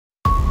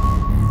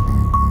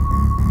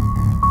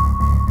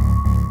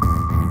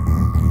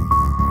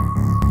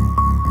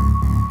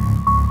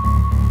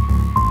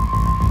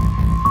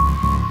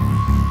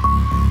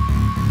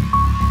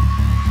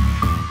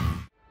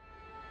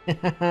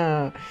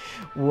Welcome,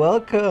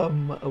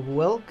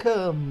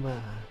 welcome,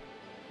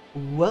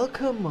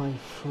 welcome, my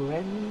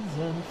friends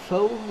and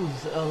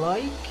foes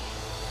alike,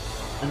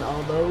 and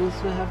all those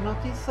who have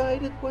not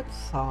decided what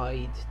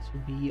side to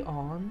be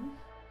on.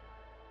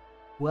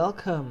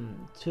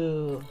 Welcome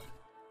to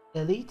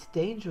Elite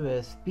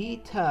Dangerous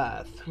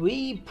Beta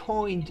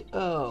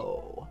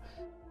 3.0.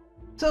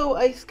 So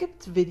I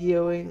skipped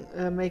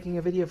videoing, making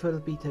a video for the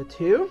Beta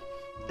 2,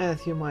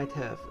 as you might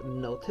have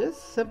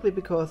noticed, simply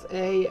because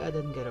A, I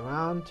didn't get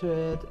around to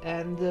it,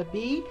 and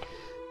B,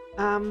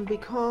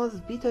 because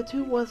Beta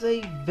 2 was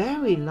a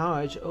very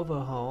large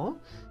overhaul,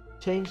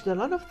 changed a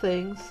lot of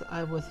things.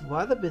 I was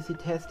rather busy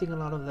testing a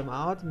lot of them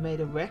out,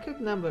 made a record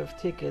number of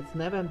tickets,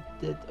 never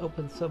did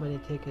open so many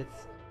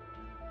tickets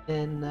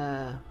in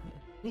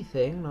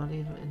anything, not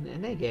even in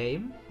any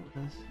game.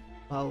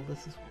 Well,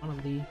 this is one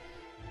of the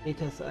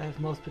betas I have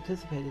most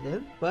participated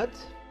in, but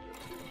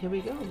here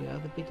we go, we are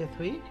the Beta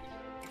 3.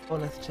 Oh,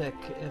 let's check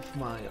if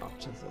my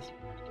options is...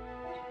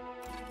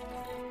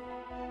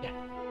 Yeah.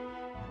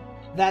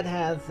 That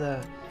has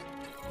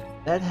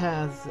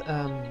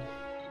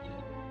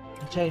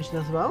changed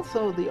as well,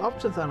 so the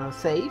options are now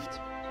saved,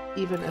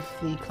 even if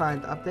the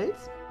client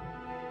updates.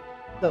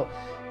 So,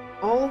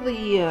 all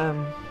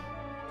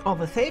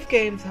the save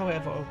games,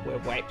 however, were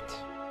wiped.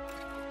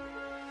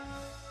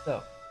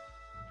 So,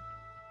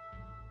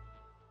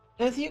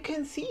 as you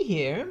can see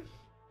here,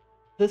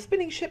 the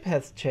spinning ship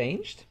has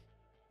changed.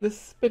 This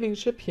spinning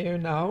ship here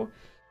now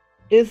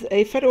is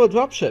a federal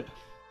dropship.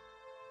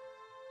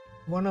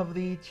 One of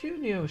the two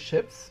new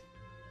ships.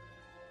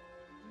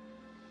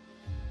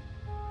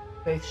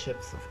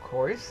 Spaceships, of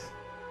course,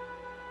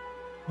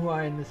 who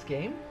are in this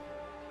game.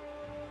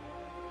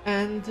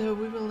 And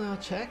we will now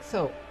check.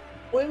 So,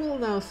 we will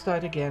now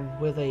start again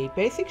with a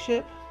basic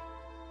ship.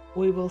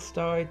 We will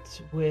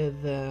start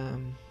with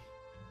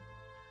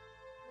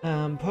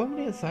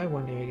probably a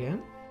Sidewinder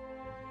again,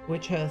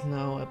 which has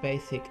now a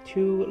basic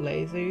 2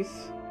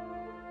 lasers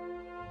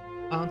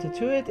mounted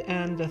to it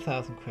and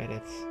 1,000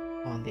 credits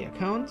on the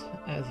account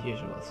as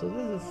usual. So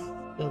this is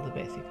still the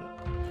basic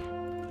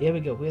one. Here we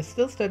go. We're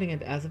still studying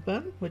at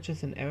Azerbaijan, which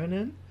is in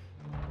Eranin.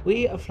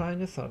 We are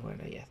flying a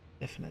Sidewinder, yes,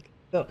 definitely.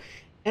 So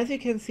as you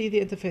can see,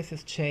 the interface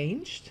has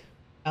changed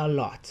a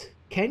lot.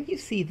 Can you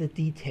see the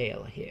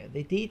detail here?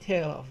 The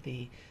detail of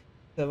the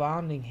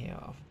surrounding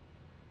here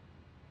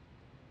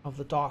of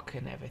the dock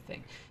and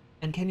everything.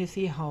 And can you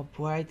see how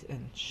bright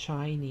and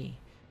shiny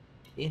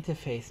the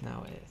interface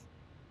now is?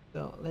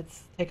 So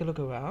let's take a look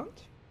around.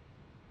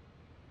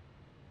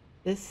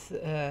 This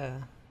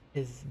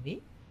is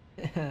me,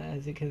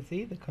 as you can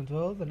see, the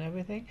controls and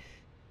everything.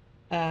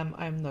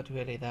 I'm not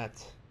really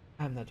that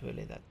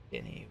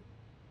skinny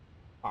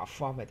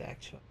from it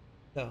actually.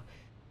 So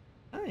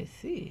I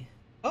see.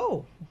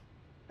 Oh,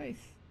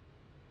 nice.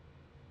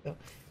 So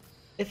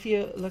if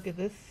you look at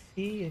this,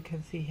 see, you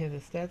can see here the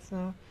stats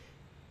now.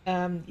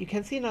 You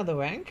can see now the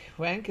rank.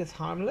 Rank is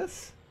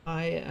harmless.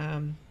 I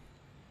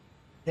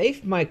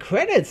saved my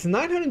credits,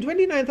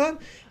 929,000.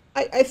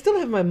 I still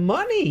have my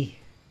money.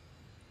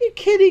 Are you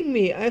kidding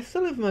me? I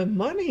still have my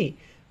money.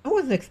 I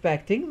wasn't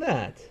expecting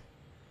that.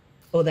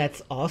 Oh,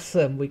 that's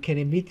awesome. We can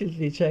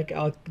immediately check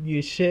out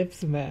new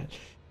ships, man.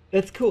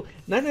 That's cool.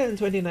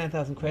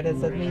 929,000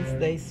 credits. That means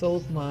they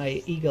sold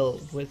my Eagle,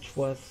 which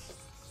was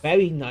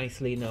very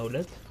nicely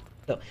noted.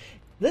 So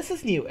this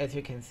is new, as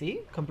you can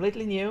see,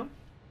 completely new.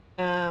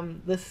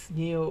 This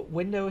new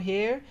window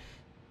here,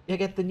 you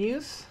get the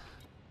news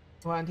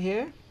around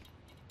here.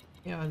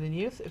 Here are the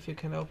news. If you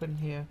can open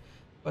here,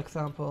 for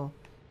example,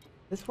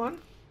 this one.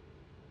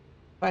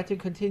 Fighting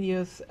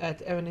continues at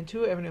Eranin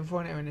 2, Eranin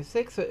 4, and Eranin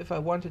 6. So if I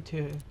wanted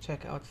to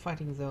check out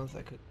fighting zones,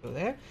 I could go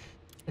there.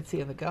 Let's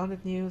see on the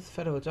grounded news.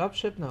 Federal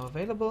dropship now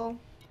available.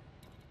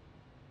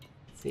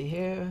 Let's see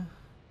here.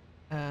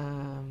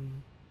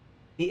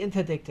 The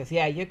interdictors.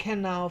 Yeah, you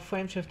can now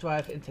frameshift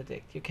drive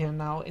interdict. You can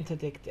now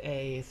interdict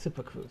a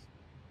super cruise.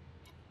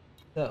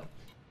 So,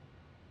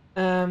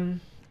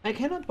 I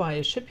cannot buy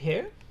a ship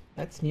here.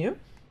 That's new.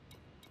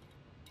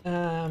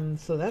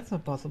 So that's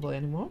not possible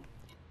anymore.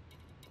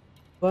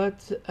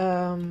 But,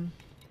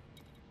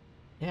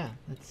 yeah,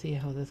 let's see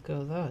how this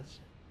goes out,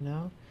 you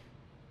know?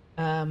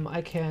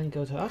 I can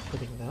go to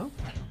outfitting though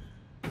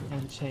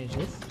and change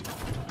this.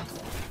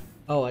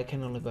 Oh, I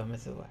can only buy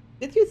missile.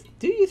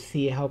 Do you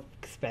see how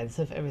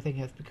expensive everything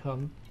has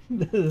become?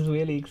 This is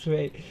really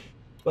great,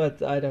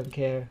 but I don't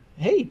care.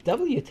 Hey,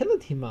 double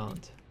utility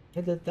mount.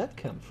 Where did that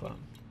come from?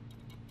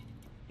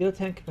 Fuel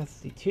tank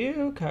capacity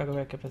 2, cargo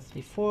rack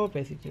capacity 4,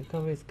 basic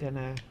recovery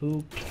scanner.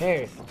 Who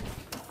cares?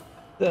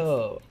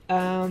 So,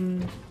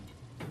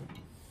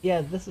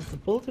 yeah, this is the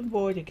bulletin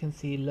board. You can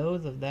see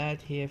loads of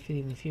that here,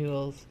 feeding the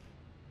fuels.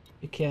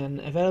 You can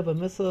available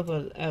missile,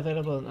 but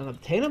available and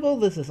unobtainable.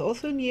 This is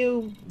also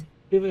new.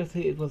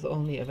 Previously it was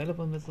only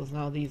available missiles,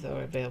 now these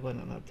are available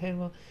and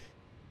unobtainable.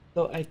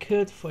 So I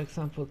could, for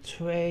example,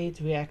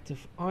 trade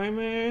reactive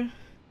armor.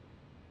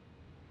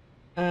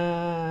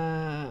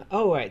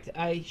 Oh right,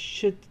 I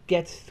should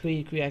get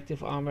 3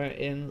 reactive armor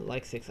in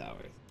like 6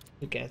 hours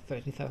to get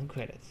 30,000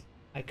 credits.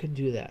 I could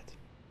do that.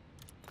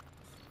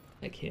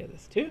 Like here,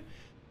 this too.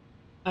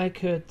 I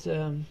could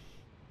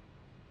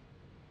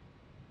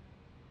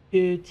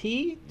do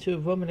T to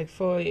Romanik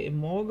Foy in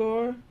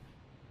Morgor.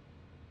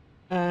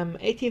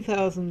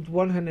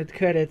 18,100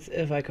 credits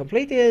if I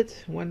complete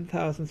it,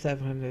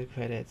 1,700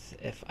 credits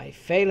if I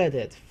fail at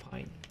it.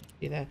 Fine.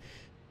 See that?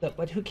 So,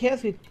 but who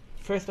cares?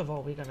 First of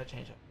all, we're gonna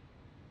change it.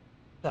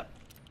 So,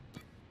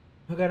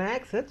 we're gonna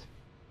exit.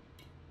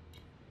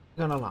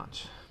 We're gonna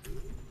launch.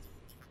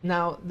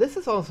 Now, this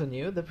is also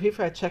new, the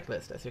pre-flight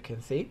checklist, as you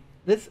can see.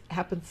 This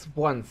happens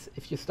once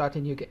if you start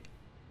a new game.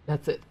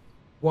 That's it.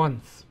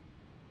 Once.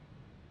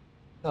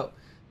 So,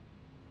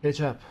 pitch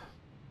up.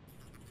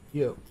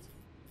 You.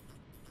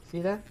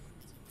 See that?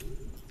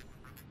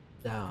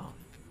 Down.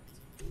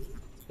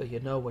 So you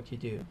know what you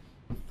do.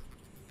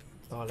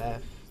 Go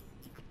left.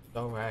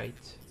 Go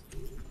right.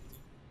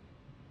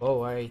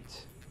 Go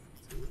right.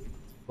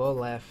 Go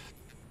left.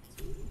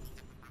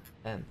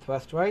 And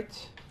thrust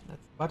right.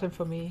 That's button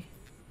for me.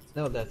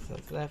 No, that's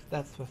left.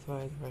 That's thrust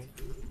right.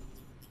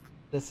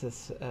 This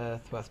is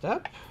thrust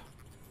up.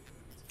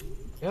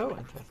 Go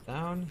and thrust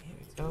down. Here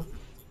we go.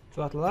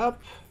 Throttle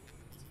up.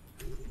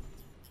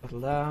 Throttle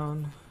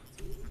down.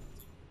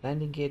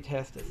 Landing gear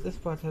test is this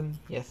button.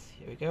 Yes,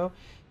 here we go.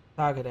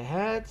 Target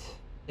ahead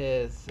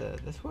is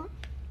this one.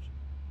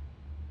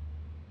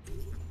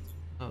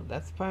 Oh,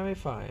 that's primary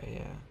fire,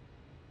 yeah.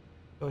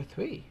 Or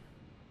 3.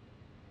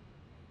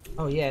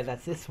 Oh yeah,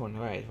 that's this one.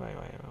 Right.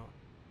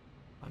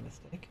 My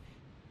mistake.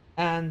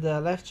 And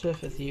left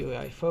shift is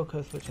UI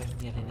focus, which I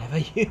nearly never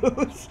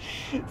use.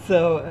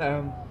 So,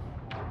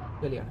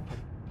 really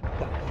unimportant.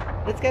 So,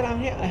 let's get on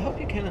here. I hope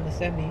you can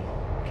understand me.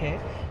 Okay.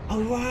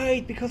 Oh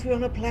right, because we're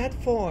on a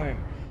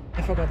platform.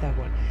 I forgot that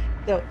one.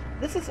 So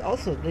this is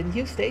also the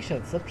new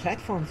stations, the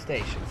platform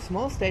stations.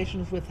 Small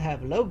stations which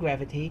have low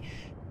gravity.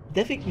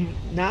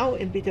 Now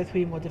in beta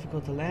 3 more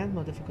difficult to land,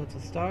 more difficult to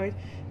start.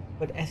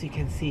 But as you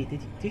can see,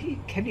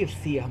 can you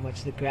see how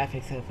much the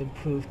graphics have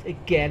improved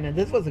again? And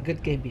this was a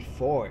good game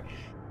before.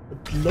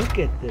 But look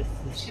at this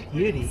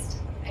beauty.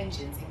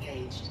 Engines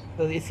engaged.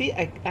 So you see,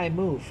 I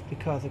move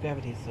because the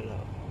gravity is so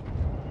low.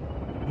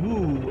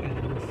 Ooh, and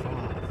I move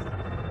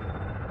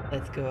fast.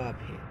 Let's go up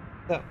here.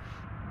 So,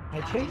 I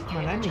changed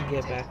my landing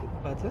gear back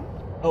button.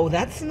 Oh,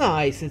 that's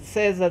nice. It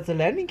says that the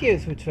landing gear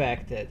is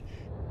retracted.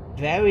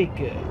 Very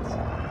good.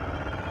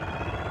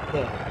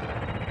 So,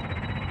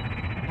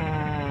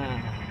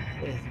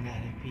 isn't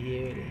that a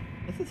beauty?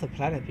 This is a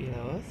planet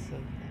below us, so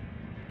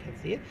you can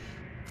see it.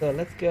 So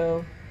let's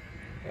go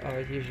to our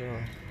usual.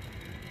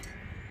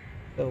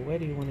 So where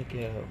do you want to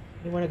go?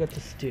 We want to go to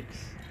Stux.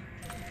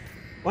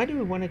 Why do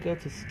we want to go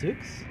to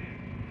Stux?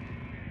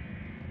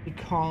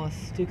 Because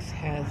Stux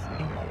had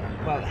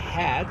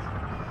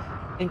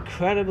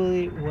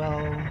incredibly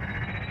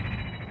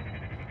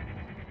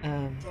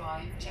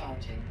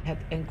had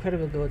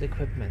incredible good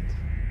equipment.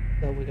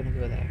 So we're gonna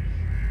go there.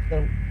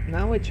 So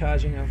now we're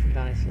charging off a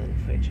nice little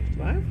freight shift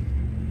drive.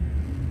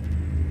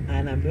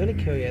 And I'm really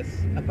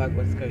curious about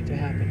what's going to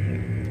happen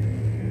here.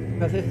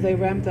 Because if they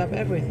ramped up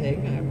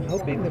everything, I'm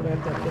hoping they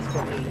ramped up this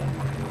one.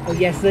 Oh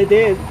yes they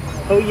did!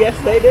 Oh yes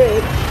they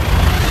did!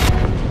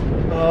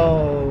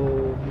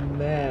 Oh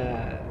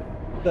man.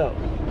 So,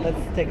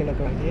 let's take a look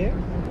around here.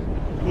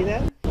 See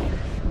that?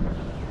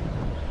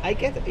 I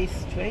get a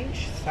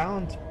strange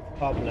sound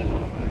problem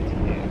around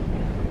here.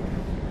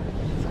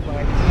 It's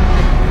quite...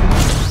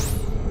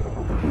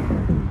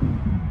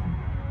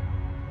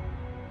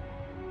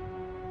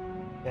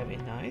 very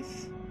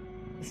nice.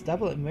 This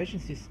double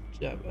emergency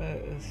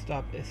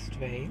stop is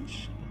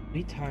strange.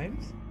 3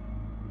 times.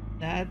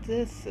 That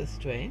is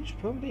strange.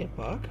 Probably a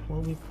bug.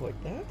 We'll report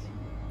that.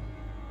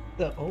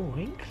 The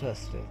O-ring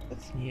cluster.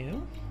 That's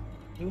new.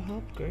 True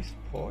Hub Ghost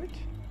Port.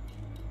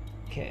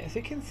 Okay, as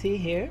you can see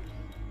here,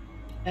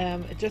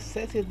 it just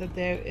says here that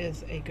there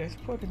is a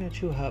Ghost Port and a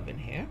True Hub in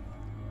here.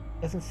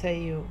 Doesn't tell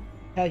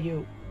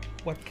you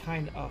what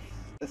kind of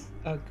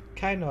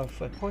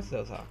ports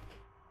those are.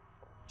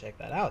 Check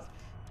that out.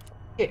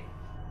 Okay.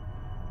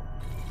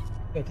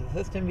 Go to the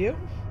system view.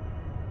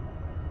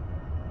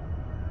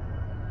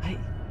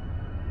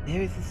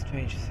 There is a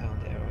strange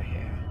sound error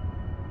here.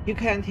 You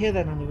can't hear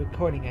that on the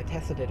recording. I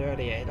tested it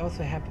earlier. It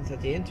also happens at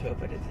the intro,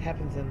 but it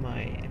happens in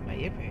my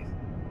earpiece.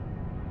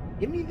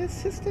 Give me the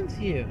system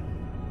view.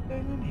 What's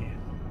going on here?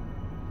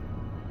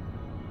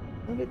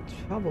 A little bit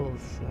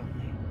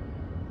troublesome.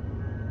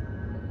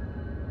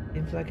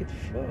 Seems like it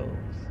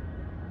froze.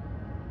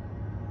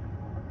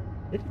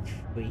 Did it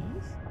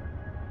freeze?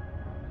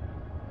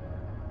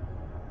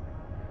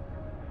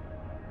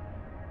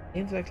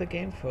 Seems like the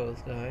game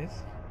froze,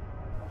 guys.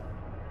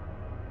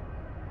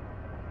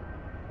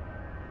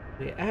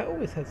 I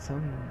always had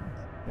some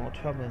more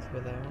troubles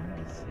with that one.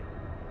 Let's see.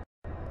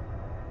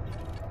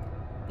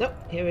 Nope,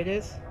 here it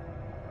is.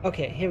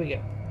 Okay, here we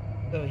go.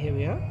 So here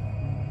we are.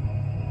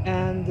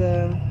 And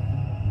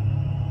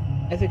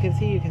as you can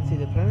see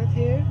the planet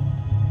here.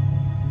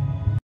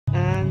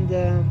 And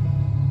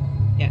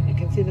yeah, you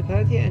can see the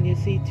planet here and you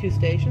see 2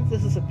 stations.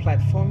 This is a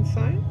platform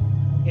sign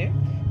here.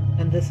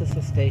 and this is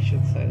the station.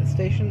 So the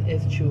station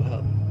is True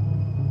Help.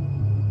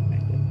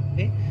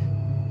 Okay,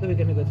 so we're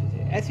gonna go to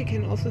the. As you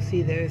can also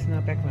see, there is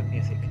now background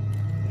music,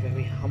 a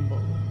very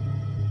humble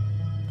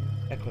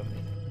background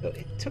music. So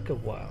it took a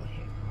while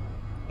here.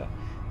 So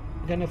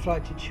we're gonna fly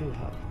to True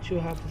Help. True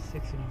Help is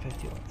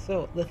 651.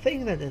 So the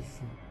thing that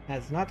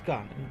has not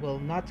gone and will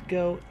not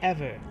go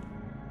ever.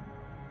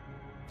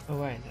 Oh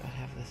right, I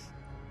have this.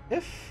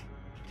 If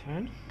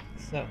return.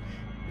 So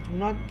it will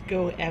not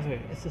go ever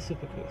is the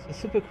Super Cruise. The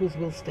Super Cruise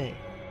will stay.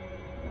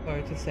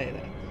 Sorry to say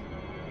that.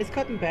 It's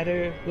gotten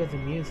better with the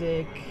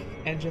music,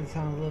 engine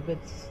sound a little bit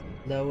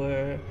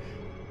lower,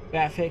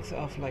 graphics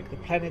of like the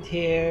planet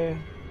here,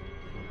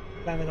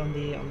 planet on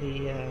the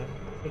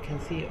you can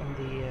see on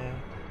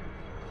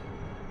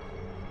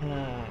the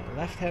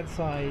left hand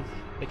side,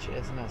 which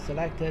is now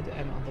selected,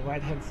 and on the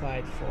right hand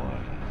side for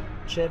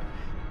ship,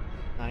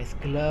 nice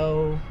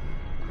glow,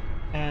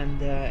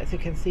 and as you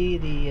can see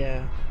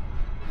the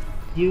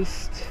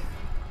used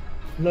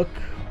look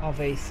of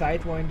a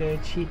sidewinder,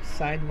 cheap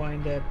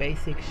sidewinder,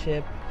 basic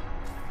ship,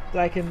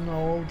 like an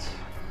old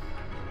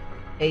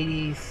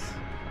 80s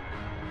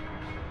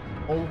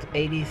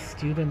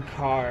student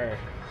car,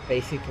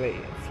 basically.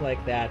 It's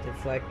like that.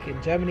 It's like in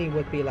Germany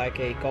would be like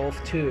a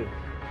Golf 2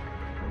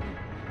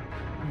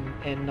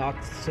 in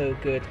not so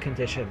good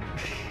condition.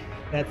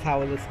 That's how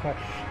this car.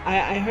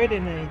 I heard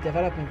in a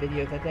development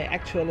video that they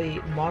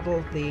actually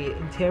modeled the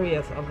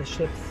interiors of the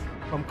ships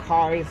from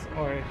cars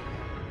or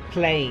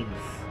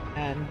planes,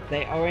 and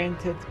they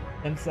oriented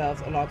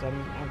themselves a lot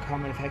on car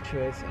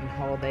manufacturers and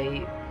how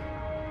they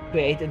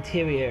create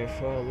interior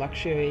for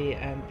luxury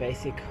and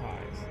basic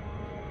cars.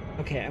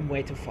 Okay, I'm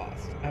way too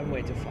fast. I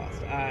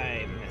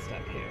messed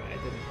up here. I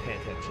didn't pay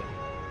attention.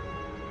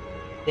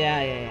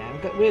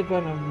 Yeah. We're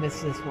gonna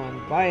miss this one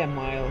by a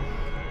mile.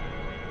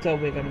 So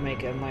we're gonna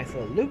make a nice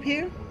little loop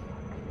here.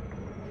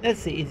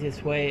 That's the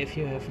easiest way if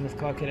you have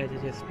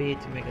miscalculated your speed,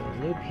 to make a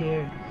little loop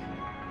here.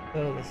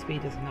 So the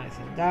speed is nice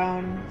and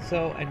down.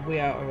 So, and we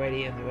are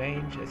already in the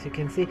range, as you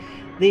can see.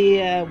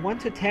 The 1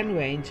 to 10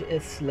 range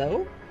is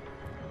slow,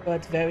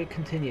 but very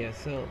continuous.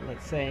 So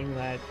let's saying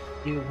that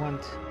if you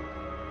want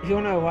to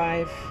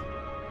arrive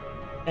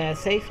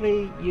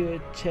safely,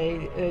 you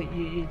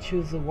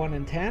choose the 1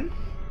 and 10.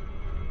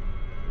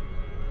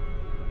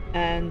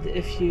 And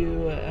if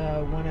you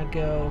want to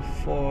go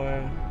for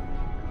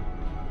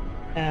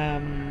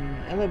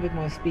a little bit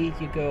more speed,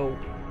 you go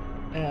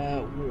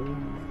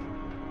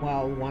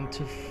 1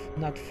 to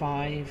not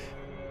 5.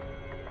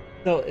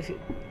 So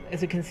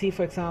as you can see,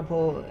 for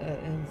example,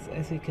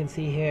 as you can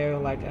see here,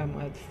 like I'm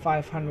at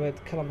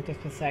 500 kilometers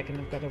per second.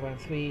 I've got around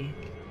 3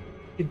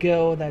 to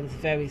go. That is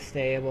very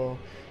stable.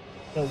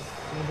 So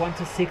 1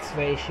 to 6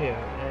 ratio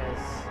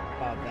is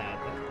about that.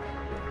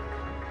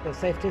 So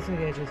safe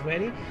disengage is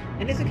ready,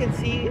 and as you can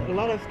see, a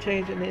lot of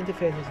change in the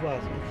interface as well.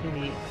 So you can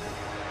see the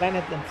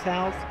planet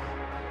themselves.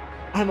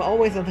 I'm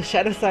always on the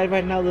shadow side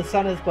right now. The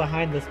sun is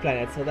behind this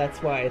planet, so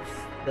that's why it's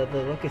the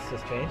look is so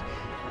strange.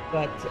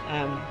 But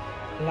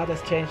a lot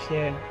has changed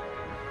here,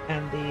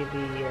 and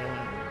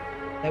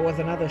there was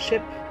another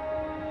ship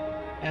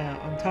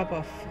on top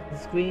of the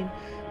screen,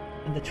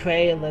 and the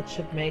trail that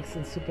ship makes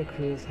in Super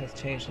Cruise has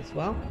changed as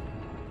well.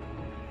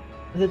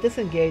 The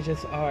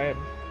disengages are.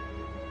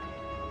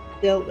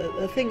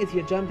 The thing is,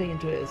 you're jumping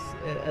into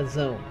a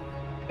zone.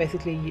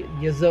 Basically,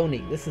 you're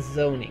zoning. This is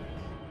zoning.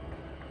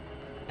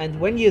 And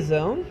when you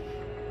zone,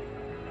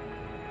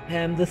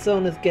 the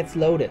zone gets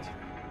loaded.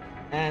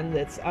 And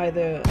it's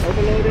either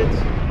overloaded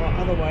or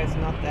otherwise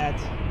not that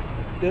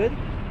good.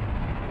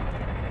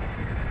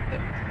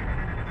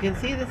 You can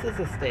see this is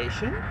a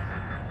station.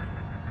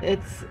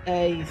 It's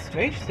a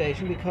strange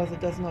station because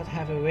it does not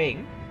have a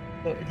ring.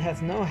 So it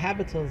has no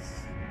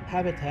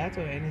habitat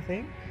or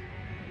anything.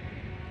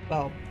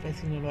 Well,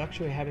 basically a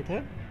luxury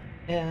habitat,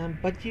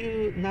 but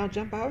you now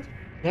jump out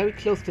very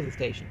close to the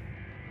station,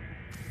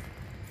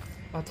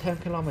 about 10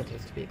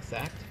 kilometers to be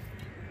exact.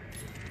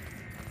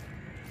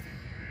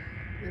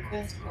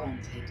 Request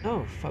granted.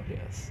 Oh,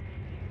 fabulous.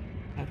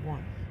 At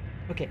 1.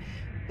 Okay,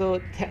 so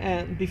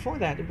before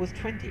that it was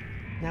 20,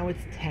 now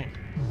it's 10.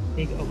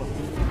 Big overhaul.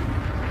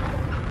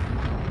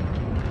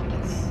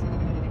 Let's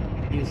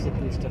use the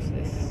boost of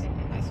this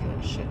nice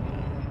little ship now.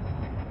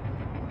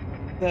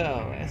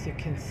 So, as you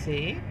can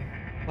see,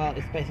 well,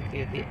 it's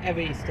basically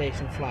every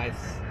station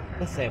flies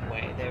the same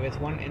way. There is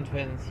one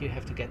entrance, you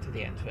have to get to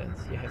the entrance.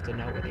 You have to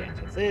know where the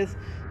entrance is,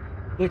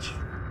 which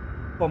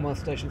for most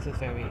stations is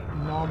very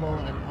normal,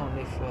 and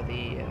only for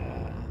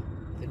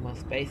the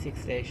most basic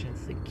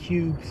stations, the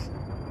cubes,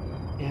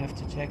 you have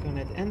to check on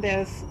it. And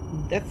that's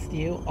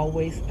still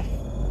always a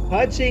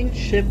fudging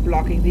ship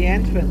blocking the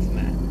entrance,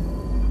 man.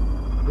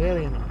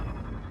 Really annoying.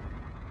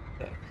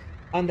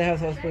 On there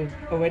has also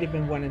already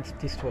been one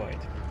destroyed.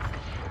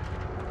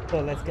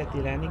 So let's get the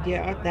landing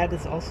gear out. That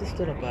is also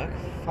still a bug.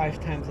 5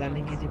 times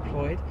landing gear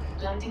deployed.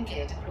 Landing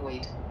gear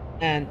deployed.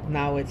 And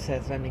now it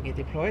says landing gear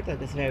deployed.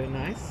 That is very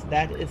nice.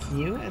 That is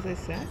new, as I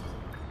said.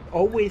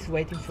 Always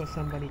waiting for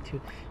somebody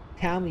to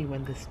tell me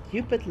when the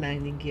stupid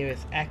landing gear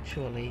is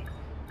actually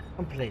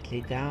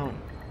completely down.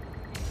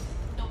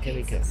 Here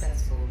we Upkeep go.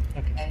 successful.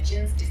 Okay.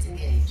 Engines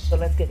disengaged. So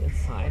let's get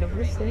inside of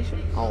the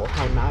station. Oh,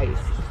 how nice.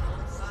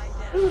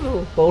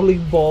 Ooh,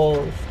 bowling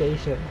ball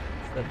station.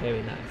 So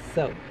very nice.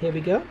 So here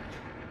we go.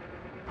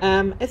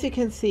 As you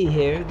can see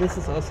here, this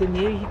is also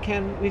new. You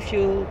can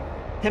refuel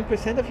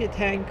 10% of your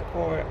tank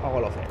or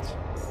all of it.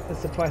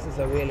 Because the prices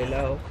are really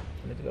low.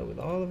 I'm going to go with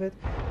all of it.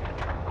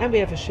 And we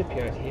have a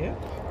shipyard here.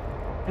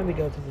 And we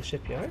go to the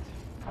shipyard.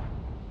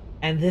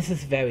 And this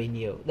is very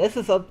new. This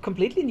is all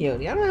completely new.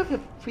 You don't have a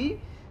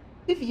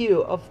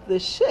preview of the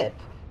ship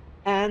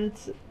and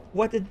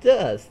what it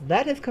does.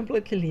 That is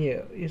completely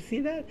new. You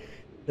see that?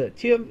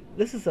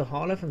 This is a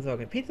hauler from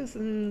Sorgen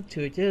Peterson,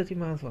 2 utility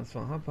mounts, 1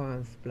 small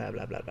hardpoints, blah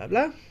blah blah blah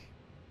blah.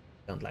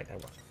 Don't like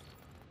that one.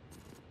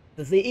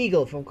 This is the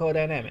Eagle from Core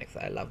Dynamics.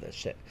 I love this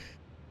ship.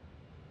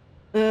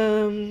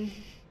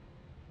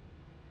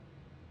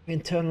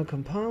 Internal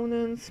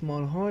components,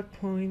 small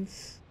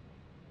hardpoints.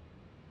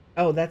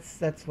 Oh, that's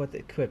what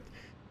equipped.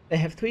 They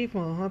have 3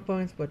 small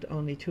hardpoints, but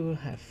only 2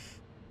 have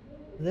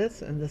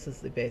this, and this is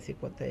the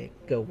basic what they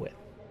go with.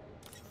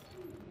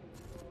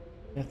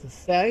 We have the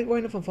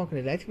Sidewinder from Falcon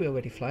Elite. We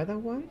already fly that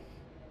one.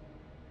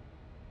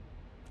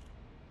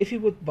 If you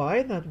would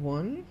buy that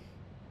one,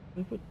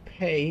 we would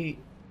pay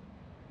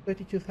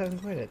 32,000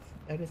 credits.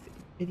 That is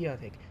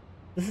idiotic.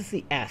 This is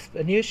the Asp,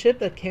 a new ship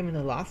that came in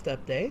the last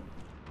update.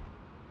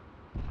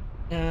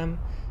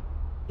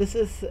 This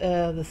is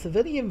the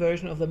civilian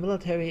version of the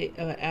military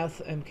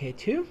Asp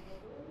Mk2.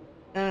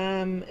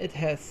 It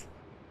has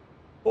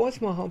 4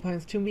 small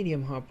hardpoints, 2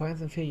 medium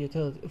hardpoints, and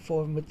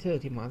 4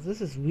 utility mounts.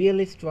 This is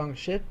really strong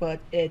ship, but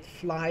it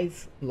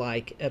flies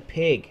like a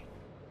pig.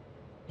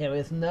 There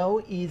is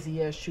no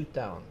easier shoot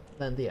down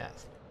than the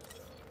Asp.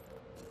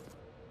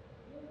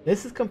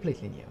 This is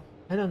completely new.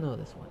 I don't know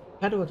this one.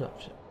 Federal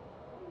dropship.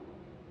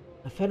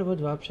 A Federal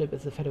dropship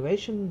is the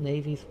Federation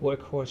Navy's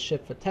workhorse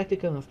ship for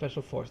tactical and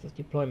special forces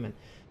deployment.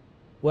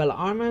 Well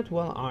armored,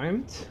 well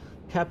armed,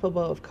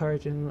 capable of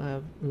carrying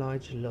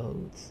large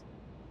loads.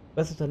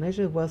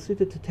 Versatile, well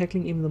suited to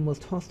tackling even the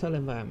most hostile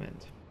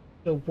environment.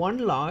 So 1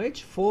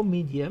 large, 4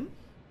 medium.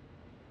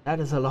 That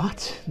is a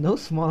lot. No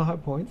small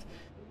hard points.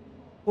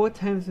 4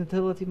 times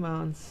utility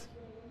mounts.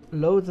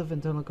 Loads of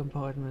internal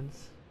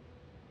compartments.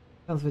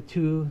 Comes with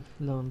 2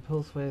 lone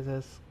pulse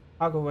phasers.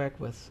 Cargo rack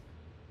with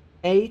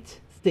 8,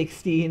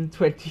 16,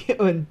 20,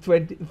 and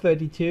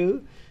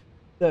 32.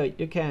 So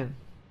you can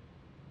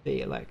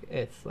see like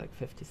it's like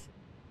 56.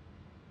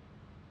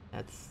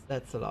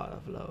 That's a lot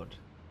of load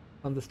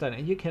on the start,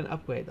 and you can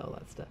upgrade all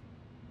that stuff,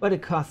 but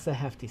it costs a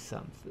hefty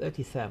sum,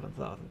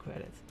 37,000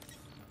 credits.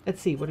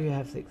 Let's see, what do you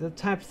have? 6 the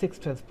Type 6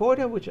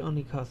 transporter, which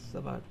only costs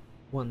about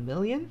 1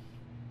 million.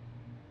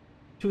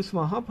 2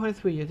 small hardpoints,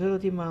 3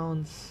 utility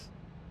mounts,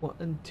 1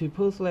 and 2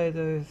 pulse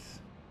lasers,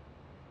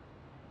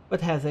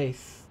 but has a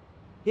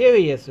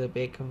seriously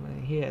big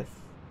company. He has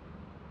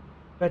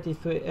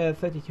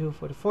 32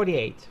 for the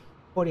 48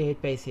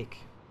 basic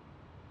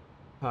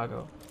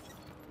cargo.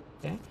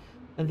 Okay,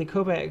 and the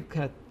Cobra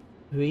Cat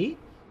 3,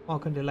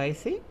 Falcon de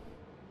Lacy,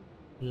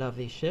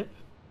 lovely ship,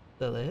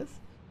 still is.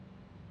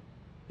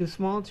 2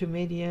 small, 2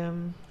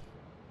 medium,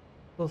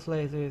 pulse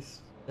lasers,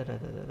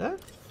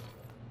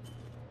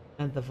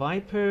 and the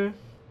Viper,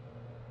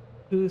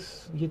 2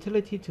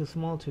 utility, 2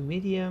 small, 2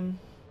 medium,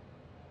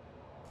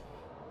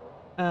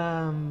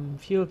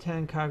 fuel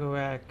tank, cargo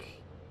rack,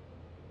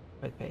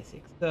 quite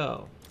basic.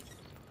 So,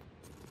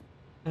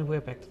 and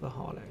we're back to the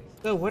haulers.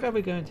 So what are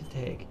we going to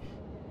take?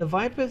 The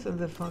Vipers and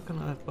the Falcon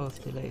are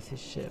both de Lacy's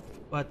ship,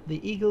 but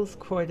the Eagle's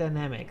core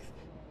dynamics.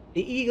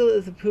 The Eagle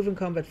is a proven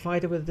combat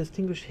fighter with a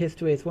distinguished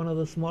history. It's one of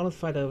the smallest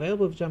fighters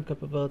available with jump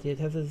capability. It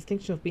has the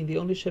distinction of being the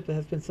only ship that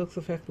has been so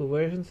successful.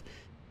 Versions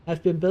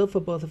have been built for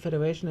both the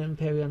Federation and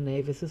Imperial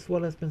navies. This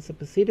one has been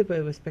superseded by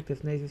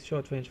respective navies'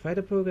 short-range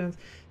fighter programs,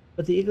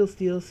 but the Eagle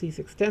still sees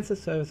extensive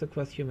service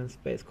across human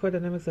space. Core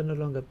Dynamics are no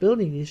longer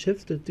building these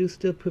ships, but do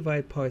still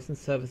provide parts and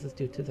services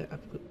due to their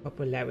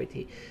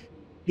popularity.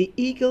 The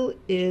Eagle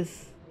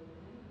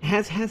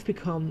has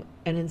become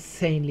an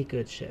insanely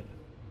good ship.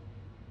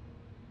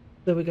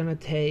 So we're gonna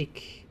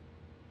take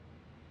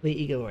the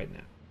Eagle right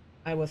now.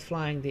 I was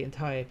flying the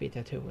entire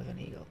Beta 2 with an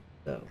Eagle,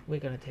 so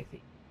we're gonna take the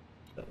Eagle.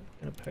 So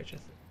we're gonna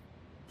purchase it.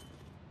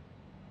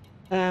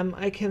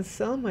 I can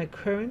sell my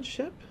current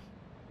ship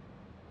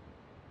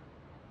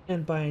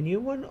and buy a new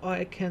one, or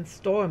I can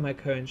store my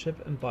current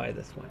ship and buy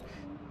this one.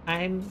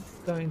 I'm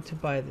going to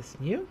buy this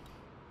new.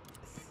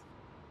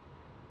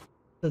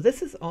 So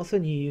this is also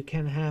new. You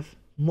can have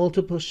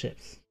multiple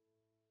ships.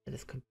 It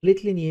is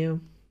completely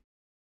new.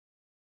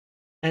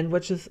 And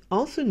which is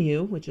also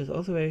new, which is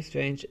also very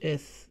strange,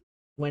 is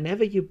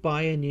whenever you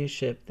buy a new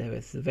ship, there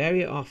is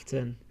very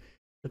often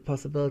the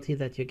possibility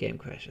that your game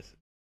crashes.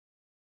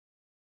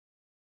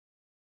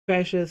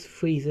 Crashes,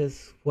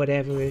 freezes,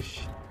 whatever-ish.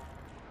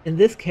 In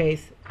this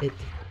case, it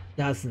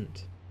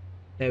doesn't.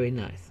 Very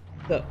nice.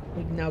 So,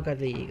 we now got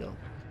the Eagle.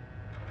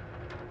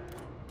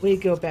 We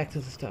go back to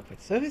the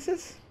starport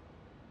services.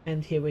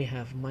 And here we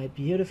have my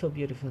beautiful,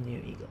 beautiful new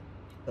Eagle.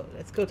 So,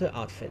 let's go to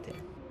outfitting.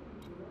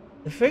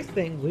 The first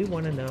thing we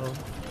want to know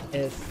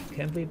is,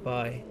 can we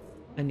buy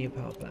a new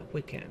power plant?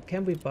 We can.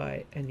 Can we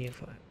buy a new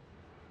fire?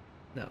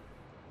 No.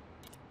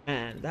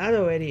 And that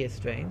already is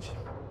strange,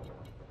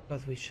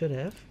 because we should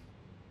have,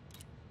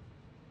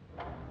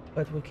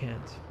 but we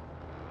can't.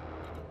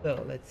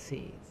 So let's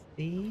see.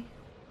 C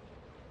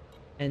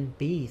and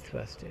B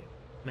thruster.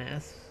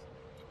 Mass.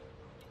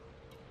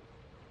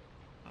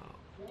 Oh,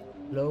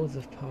 loads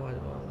of power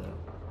draw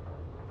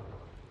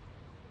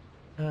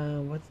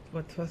though.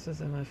 What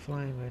thrusters am I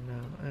flying right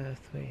now?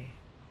 3.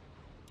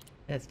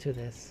 Let's do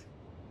this.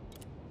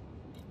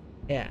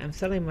 Yeah, I'm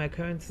selling my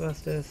current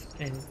thrusters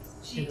and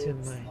into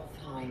my...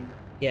 Offline.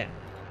 Yeah.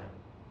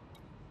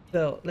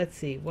 So let's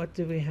see, what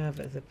do we have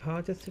as a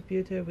power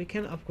distributor? We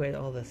can upgrade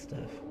all this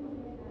stuff.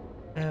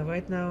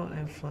 Right now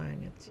I'm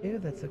flying at 2,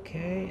 that's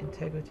okay.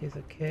 Integrity is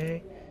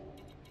okay.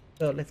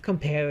 So let's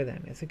compare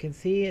them. As you can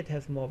see, it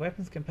has more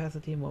weapons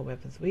capacity, more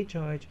weapons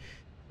recharge,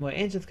 more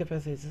engines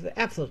capacity. It's an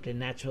absolutely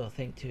natural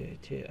thing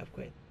to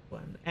upgrade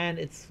one. And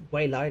it's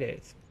way lighter.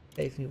 It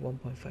saves me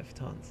 1.5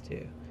 tons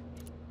too.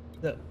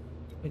 So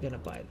we're gonna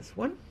buy this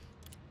one.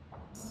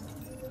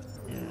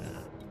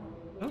 Yeah.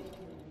 Oh.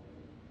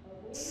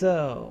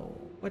 So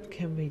what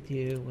can we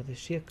do with the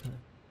shield gun?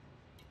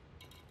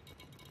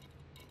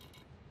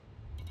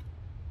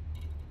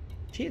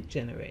 Shield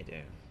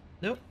generator.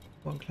 Nope.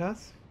 One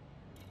class.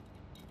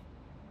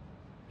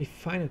 We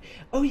finally...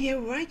 Oh yeah,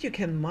 right, you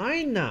can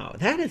mine now.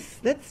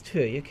 That's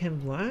true. You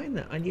can mine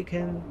now, and you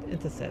can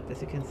intercept.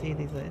 As you can see,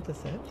 these are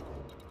intercept.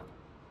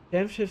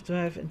 Jam shift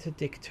drive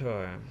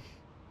interdictor.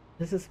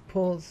 This is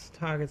pulls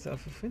targets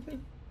off of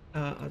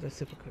other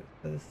supercruise.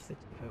 So this is it.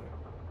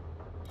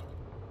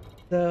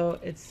 So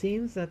it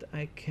seems that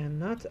I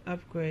cannot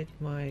upgrade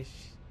my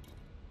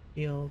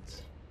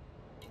shield.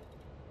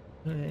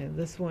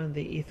 This one,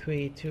 the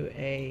E3 to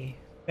a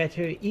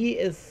better. E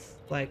is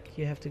like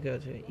you have to go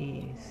to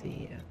E,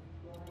 C,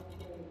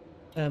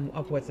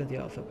 upwards in the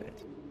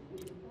alphabet.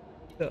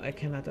 So I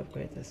cannot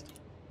upgrade this.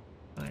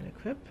 Fine,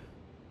 equip.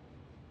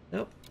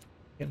 Nope.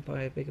 Can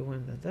buy a bigger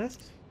one than that.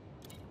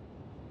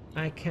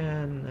 I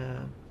can.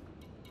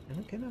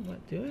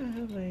 Do I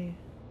have a?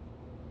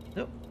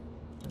 Nope.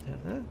 Don't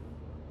have that.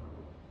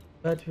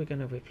 But we're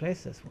gonna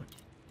replace this one,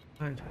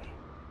 aren't we?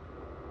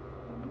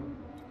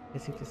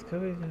 Basic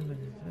discovery.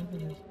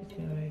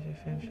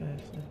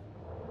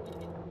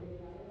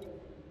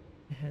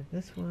 We had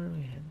this one.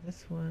 We had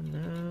this one.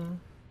 Now.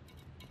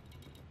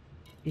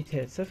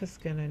 Detailed surface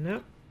scanner.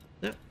 No.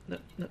 No. No.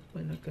 No.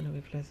 We're not gonna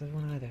replace this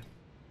one either.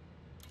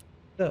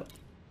 So.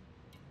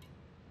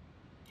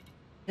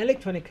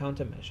 Electronic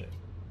countermeasures.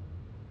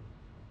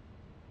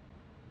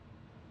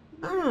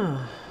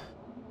 Ah.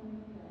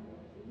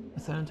 A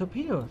silent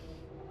torpedo.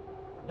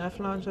 Dive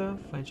launcher,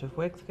 French of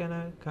wake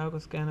scanner, cargo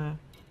scanner,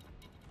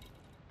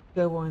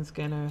 warning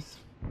scanners.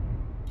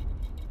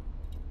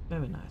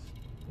 Very nice.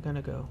 I'm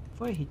gonna go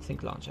for a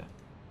heatsink launcher.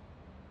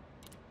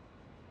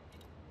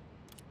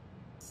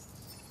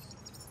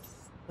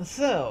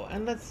 So,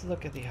 and let's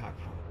look at the hard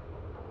part.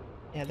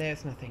 Yeah,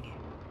 there's nothing here.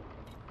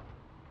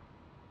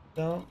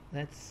 So,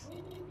 let's...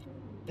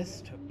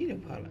 This torpedo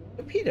pilot.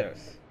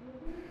 Torpedoes!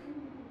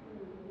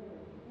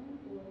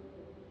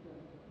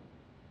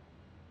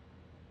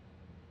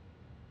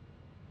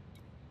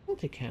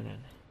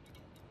 Multi-cannon.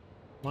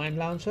 Mine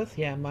launchers?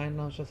 Yeah, mine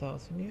launchers are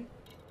also new.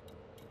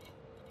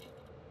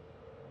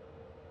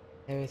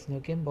 There is no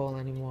gimbal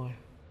anymore.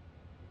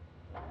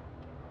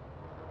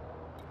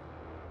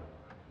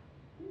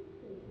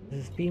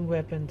 This is beam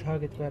weapon,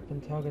 target weapon,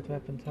 target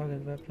weapon,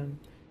 target weapon.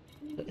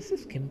 So is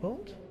this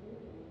gimbaled?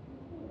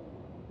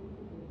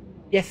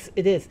 Yes,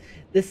 it is.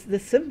 This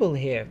symbol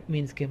here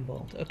means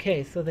gimbaled.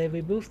 Okay, so they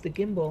removed the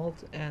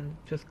gimbaled and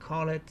just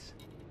call it.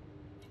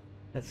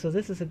 So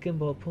this is a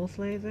gimbal pulse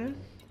laser.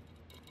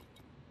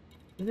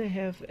 Do they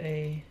have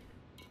a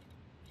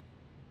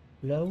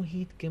low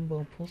heat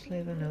gimbal pulse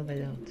laser? No, they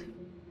don't.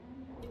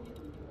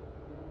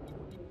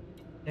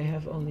 They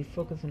have only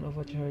focus and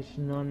overcharge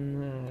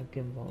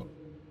non-gimbal.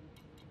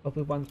 But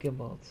we want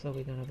gimbal, so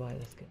we're gonna buy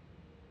this gimbal.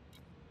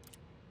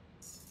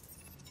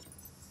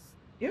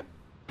 Yep.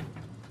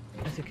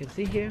 As you can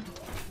see here,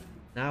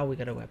 now we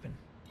got a weapon.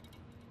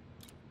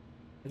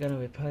 We're gonna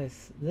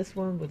replace this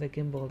one with a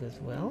gimbal as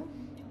well.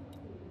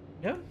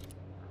 Yeah.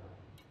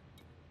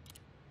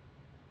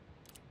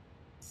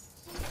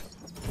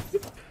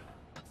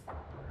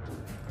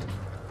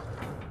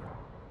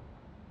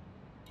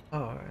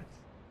 Alright.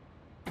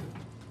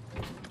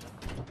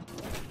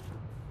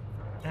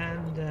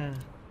 And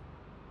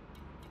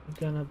we're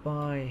gonna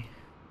buy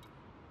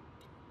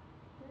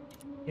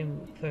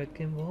third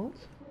gimbal.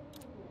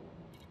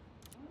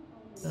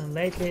 And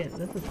lately,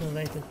 this is the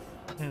latest.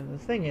 The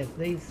thing is,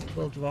 these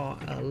will draw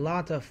a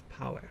lot of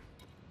power.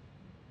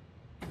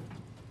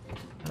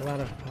 A lot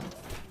of power.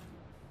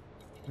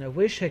 And I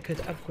wish I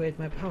could upgrade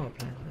my power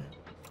plant, man.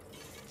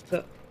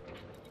 So,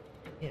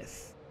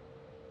 yes.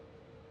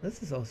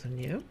 This is also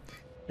new.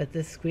 But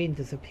this screen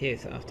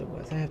disappears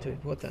afterwards. I have to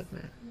report that,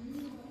 man.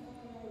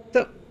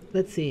 So,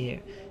 let's see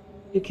here.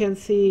 You can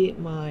see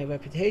my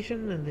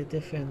reputation and the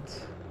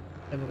different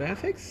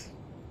demographics.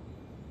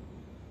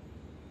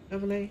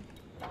 Lovely.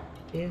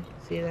 Here,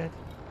 see that?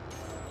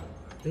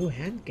 Blue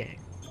hand gang.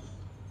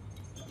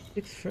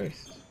 6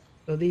 first.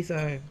 So these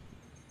are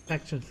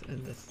factions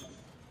in this.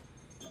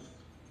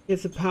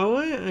 Here's the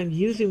power. I'm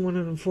using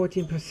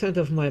 114%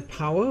 of my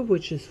power,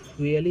 which is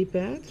really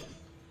bad.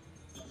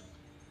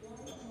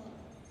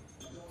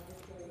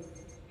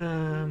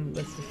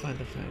 Let's define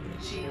the family.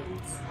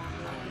 Shields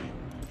online.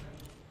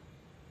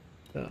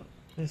 So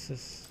this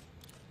is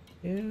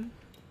here.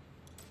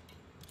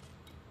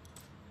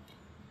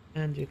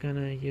 And you're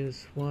gonna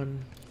use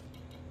one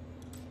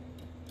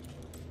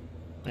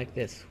like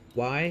this.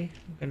 Why?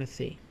 I'm gonna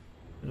see.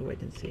 I'm gonna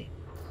wait and see.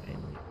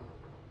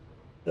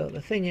 So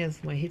the thing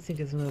is, my heatsink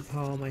is low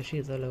power, my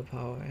shields are low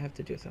power. I have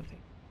to do something.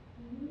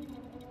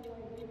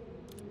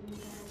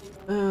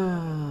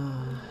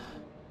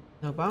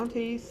 No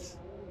bounties.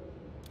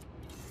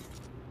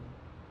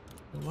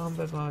 No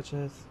wombat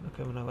marches. No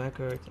criminal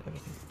record.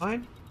 Everything's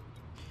fine.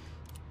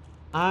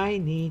 I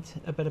need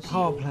a better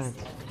power plant.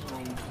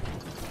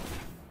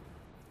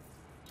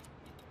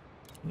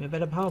 Give me a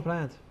better power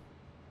plant.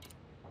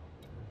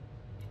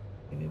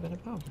 Give me a better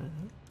power plant,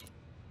 huh?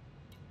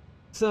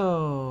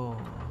 So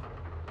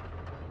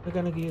we're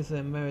gonna use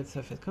a merit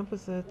surface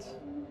composite.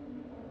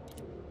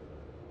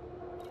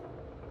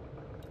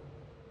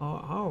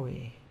 Or are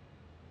we?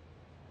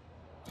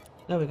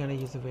 No, we're gonna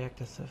use a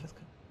reactor surface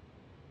composite.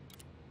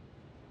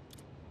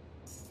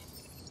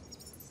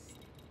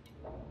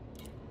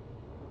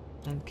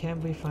 And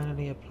can we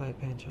finally apply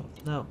paint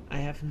jobs? No, I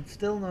have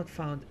still not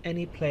found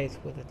any place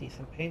with a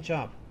decent paint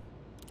job.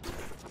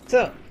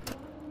 So,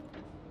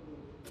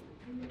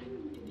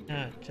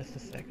 just a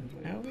second.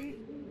 Where are we?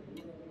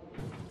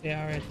 We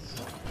are at.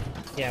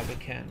 Yeah, we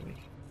can.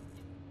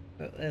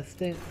 The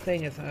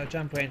thing is, our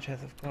jump range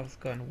has of course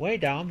gone way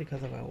down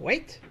because of our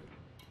weight.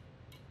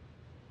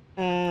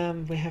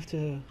 We have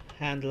to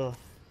handle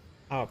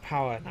our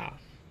power now,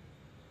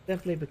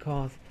 simply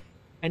because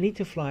I need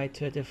to fly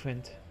to a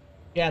different.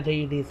 Yeah,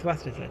 the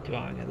thrusters are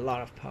drawing a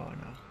lot of power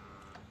now.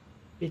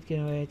 Speed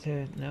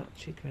generator, no,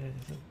 cheat credit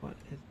is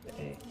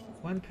a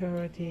 1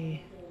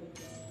 priority.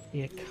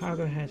 The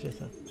cargo hatch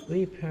is a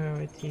 3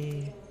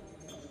 priority.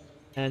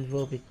 And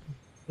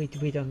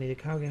we don't need a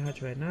cargo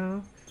hatch right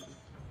now.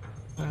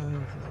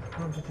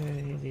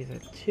 These are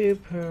 2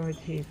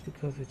 priorities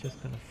because we're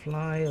just gonna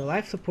fly.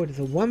 Life support is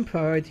a 1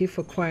 priority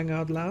for crying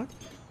out loud.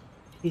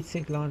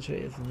 Heatsink launcher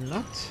is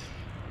not.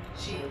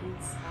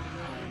 Shields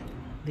online.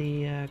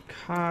 The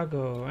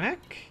cargo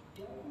rack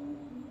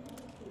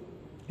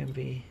can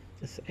be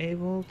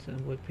disabled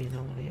and would be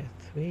normally a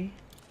 3.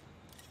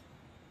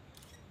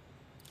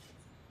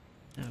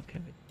 No,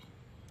 can we?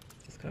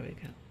 Discovery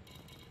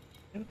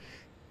can.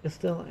 We're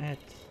still at.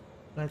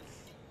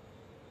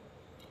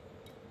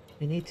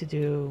 We need to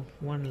do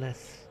 1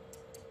 less.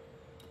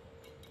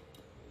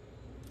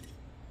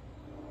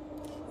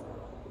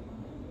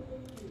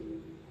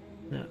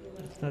 No,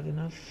 that's not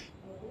enough.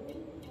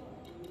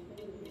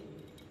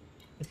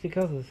 It's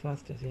because of the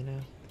thrusters, you know.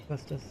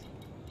 Thrusters.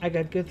 I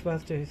got good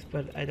thrusters,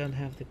 but I don't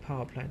have the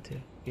power plant to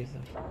use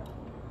them.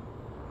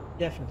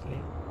 Definitely.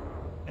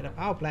 And a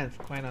power plant's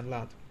quite a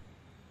lot.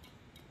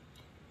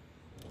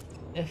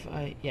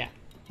 Yeah,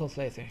 pulse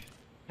laser.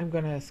 I'm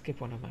gonna skip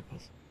one of my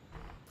pulse.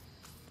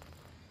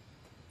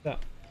 So.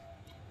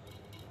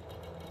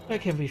 Where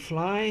can we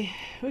fly?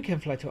 We can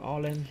fly to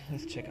All-In.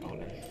 Let's check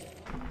All-In.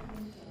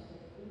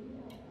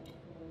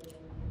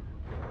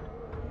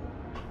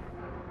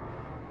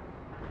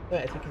 So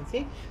as you can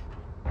see,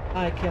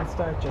 I can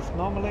start just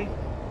normally.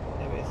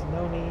 There is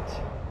no need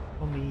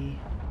for me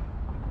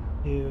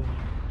to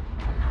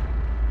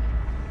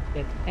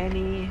get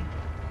any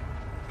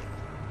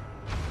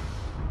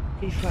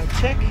pre-flight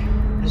check.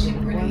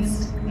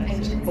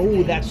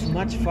 Oh, that's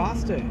much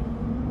faster.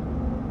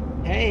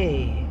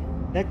 Hey,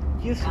 that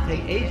used to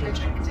take ages.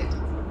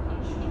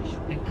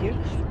 Thank you.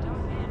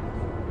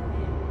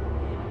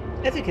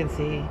 As you can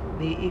see,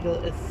 the Eagle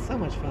is so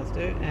much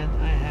faster,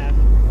 and I have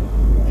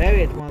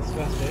very advanced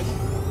thrusters.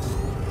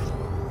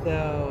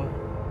 So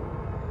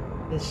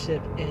this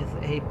ship is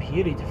a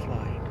beauty to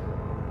fly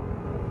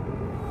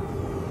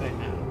right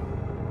now.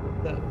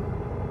 So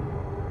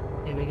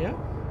here we go.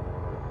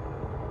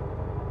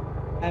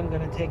 I'm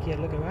gonna take you a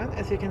look around.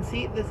 As you can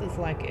see, this is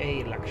like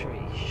a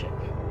luxury ship.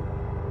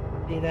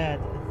 See that?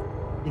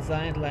 It's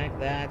designed like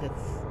that.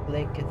 It's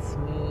slick, it's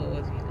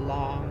smooth,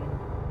 long.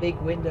 Big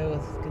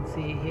windows, you can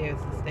see here's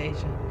the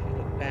station if you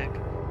look back.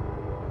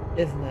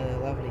 Isn't it a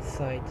lovely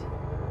sight?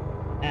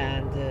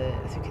 And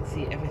as you can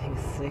see,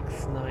 everything's slick,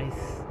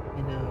 nice,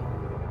 you know,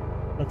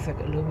 looks like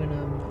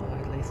aluminum or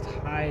at least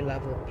high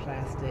level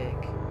plastic.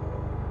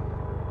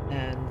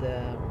 And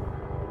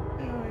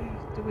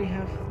do we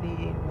have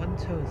the one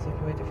toe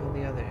separated from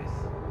the others?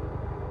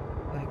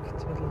 Like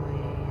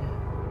totally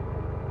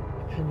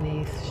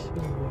Japanese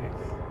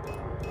shoeworks.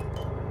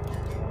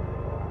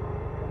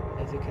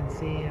 As you can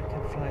see, I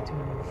can fly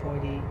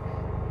 240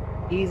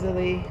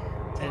 easily,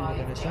 and we're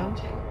gonna jump.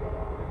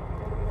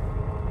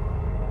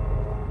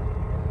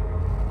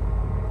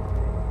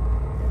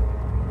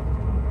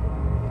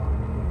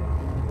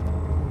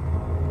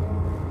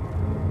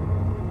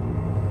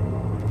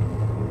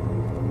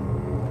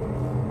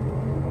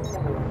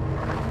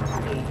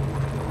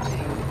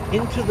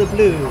 Into the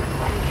blue.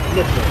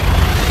 Literally.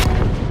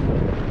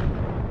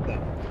 So,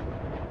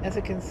 as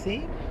you can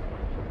see,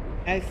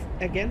 I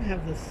again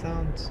have the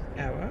sound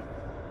error.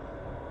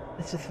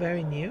 It's just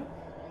very new.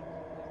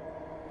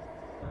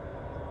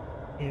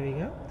 Here we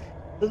go.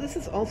 So this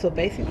is also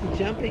basically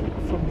jumping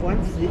from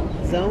one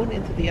zone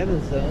into the other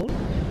zone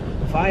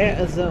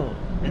via a zone.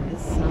 And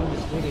this sound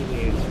is really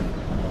weird.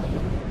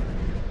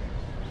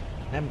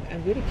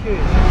 I'm really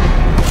curious.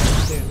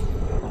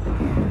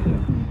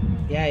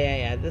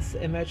 Yeah. This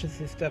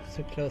emergency stops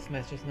to close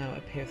message now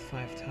appears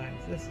 5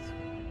 times. This is...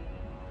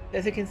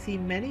 As you can see,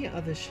 many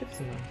other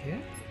ships around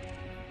here.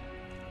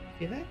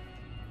 See that?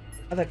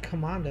 Other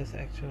commanders,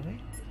 actually.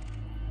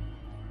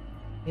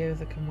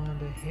 Here's a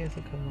commander, here's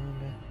a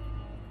commander.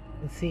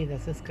 You can see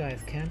that this guy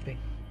is camping.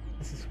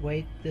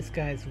 This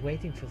guy is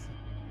waiting for something.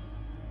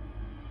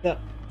 So,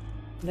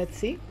 let's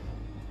see.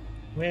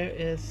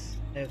 There's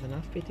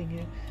enough beating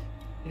here.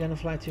 We're gonna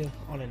fly to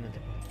All-in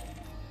Enterprise.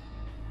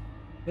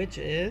 Which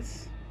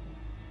is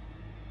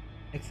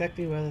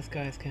exactly where this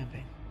guy is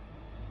camping.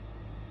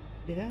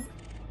 See that?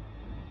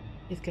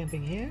 He's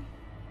camping here,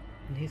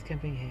 and he's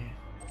camping here.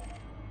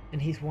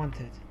 And he's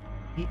wanted.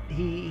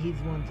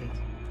 He's wanted.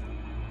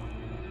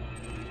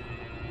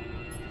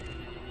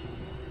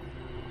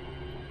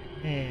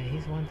 Yeah,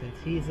 he's wanted.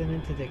 He's an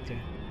interdictor.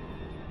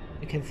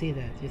 You can see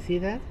that. You see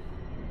that?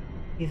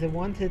 He's a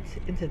wanted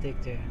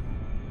interdictor.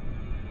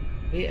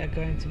 We are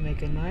going to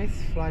make a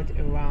nice flight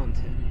around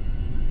him.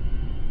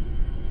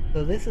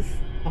 So this is,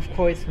 of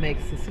course,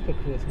 makes the super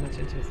cruise much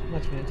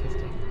more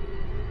interesting.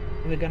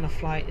 And we're gonna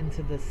fly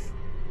into this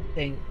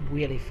thing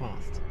really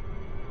fast.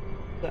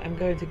 So I'm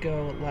going to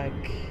go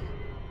like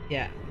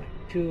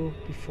 2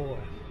 before.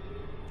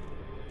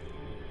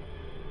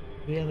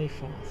 Really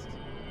fast.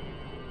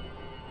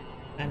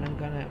 And I'm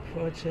gonna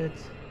approach it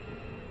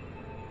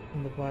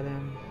from the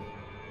bottom.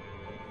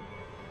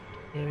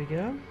 Here we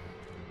go.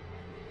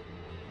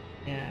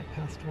 Yeah,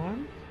 past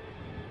 1.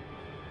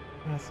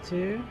 Past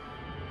 2.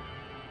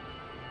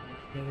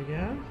 Here we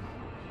go.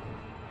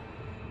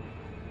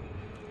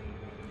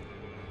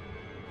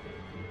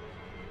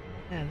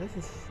 Yeah, this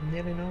is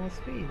nearly normal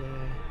speed.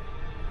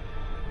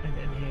 And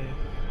in here.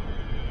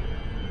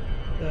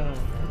 So,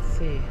 let's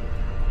see.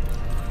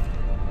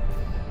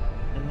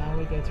 And now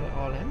we go to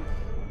All-in.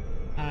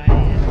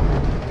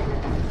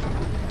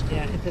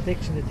 Yeah,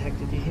 interdiction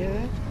detected. Do you hear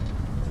that?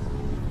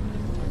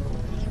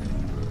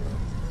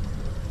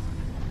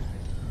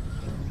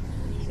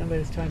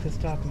 Somebody's trying to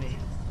stop me.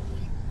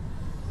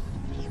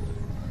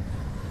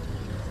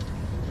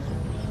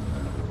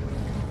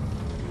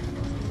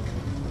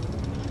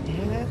 You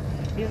hear that?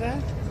 Hear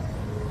that?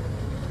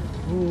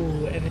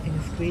 Ooh, everything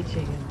is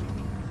screeching.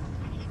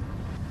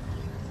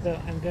 So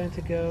I'm going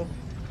to go.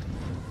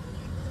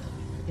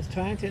 He's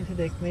trying to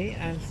interdict me.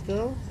 I'm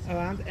still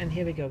around, and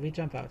here we go. We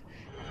jump out.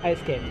 I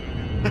escaped.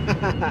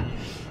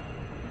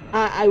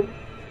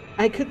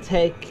 I could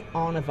take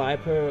on a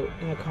Viper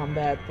in a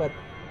combat, but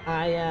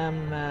I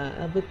am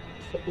a bit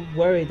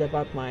worried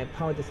about my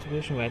power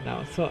distribution right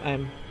now. So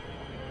I'm.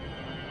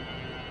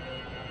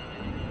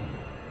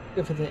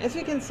 As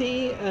you can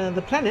see,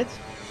 the planet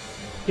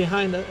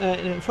behind,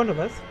 in front of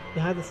us,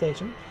 behind the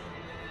station.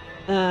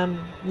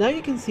 Now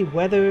you can see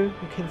weather.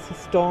 You can see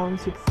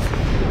storms. You can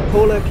see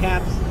polar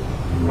caps.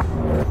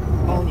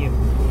 All new.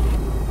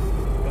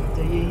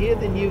 So you hear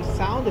the new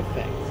sound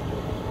effects.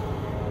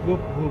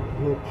 Whoop whoop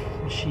whoop.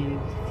 Machine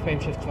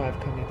frameshift drive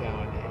coming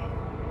down.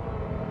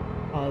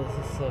 Oh,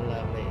 this is so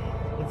lovely.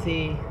 You can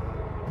see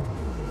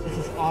this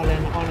is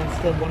All-in. All-in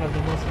still one of the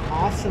most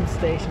awesome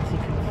stations you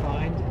can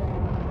find.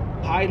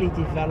 Highly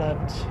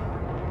developed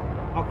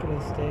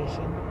ocular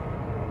station.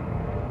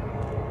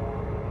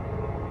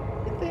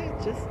 Did there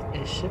just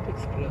a ship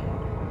explode?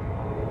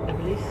 I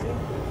believe so.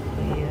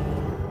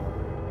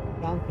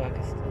 The sound bug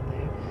is still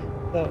there.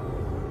 So,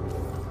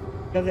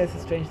 because there's a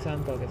strange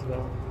sound bug as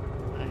well.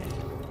 I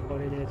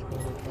recorded it,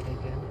 recorded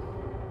again.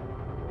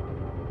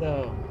 So,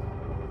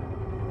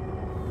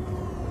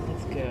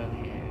 let's go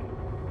here.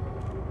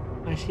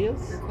 My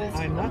shields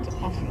are not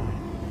offline.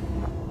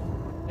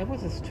 That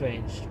was a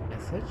strange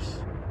message.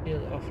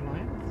 Shield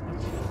offline.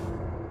 Not sure.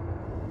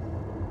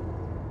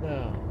 So,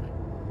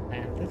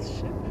 land this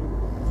ship.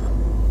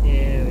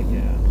 Here we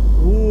go.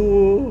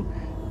 Ooh!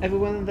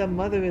 Everyone and their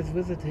mother is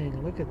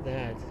visiting. Look at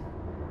that.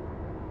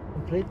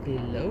 Completely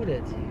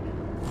loaded here.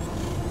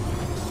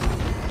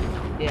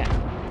 Yeah.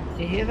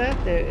 You hear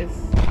that? There is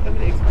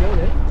somebody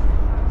exploded.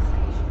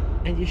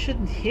 And you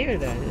shouldn't hear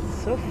that. It's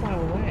so far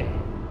away.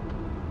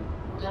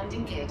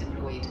 Landing gear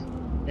deployed.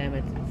 Damn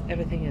it.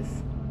 Everything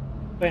is...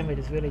 frame rate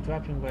is really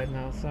dropping right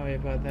now. Sorry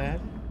about that.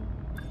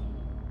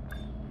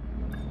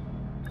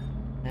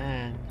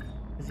 Man.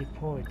 Busy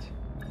port.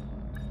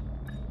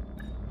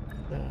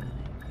 So,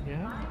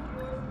 yeah.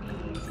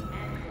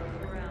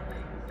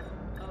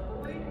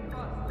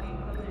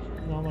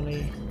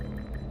 Normally...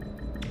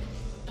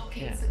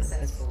 yeah,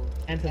 let's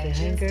enter the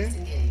hangar.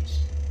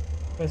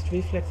 First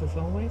reflex as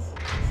always is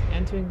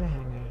entering the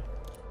hangar.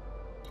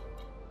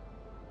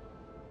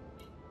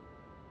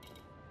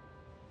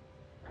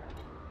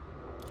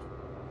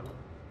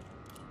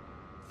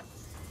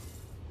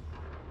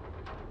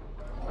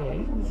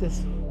 Okay, this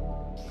is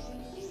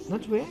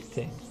not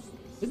reacting.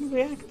 Didn't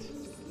react.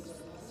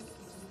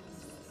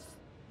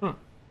 Huh.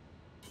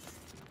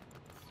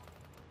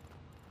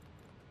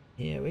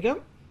 Here we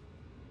go.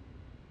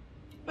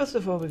 First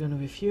of all, we're gonna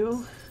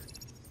refuel.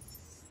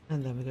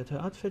 And then we go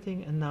to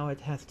outfitting, and now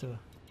it has to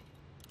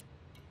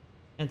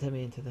enter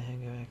me into the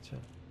hangar actually.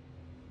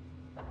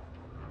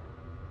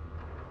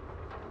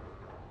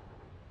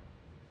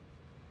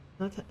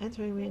 Not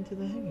entering me into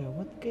the hangar,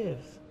 what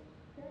gives?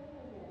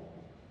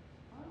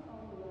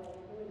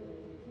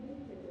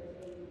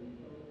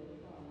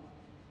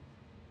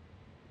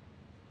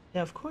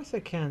 Yeah, of course I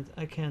can't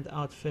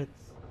outfit.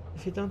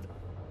 If you don't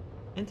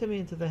enter me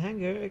into the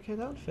hangar, I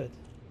can't outfit.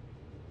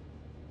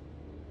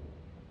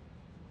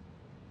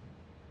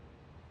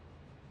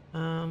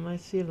 I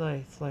see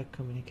like it's like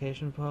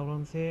communication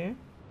problems here.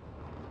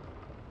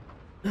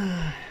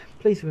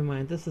 Please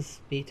remind, this is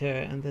beta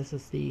and this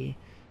is the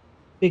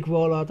big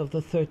rollout of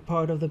the third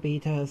part of the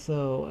beta,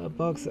 so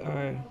bugs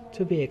are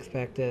to be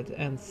expected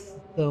and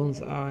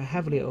zones are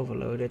heavily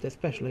overloaded,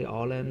 especially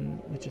All-In,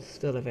 which is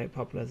still a very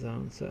popular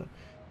zone, so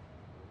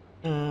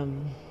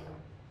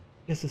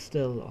this is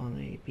still on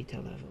a beta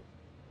level.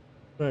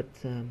 But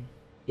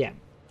yeah,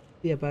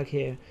 see a bug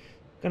here,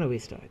 gonna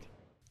restart.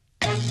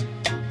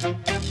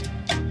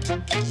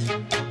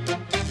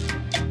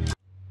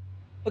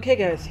 Okay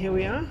guys, here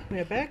we are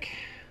back.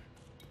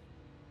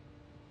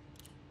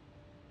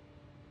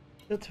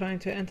 Still trying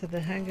to enter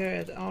the hangar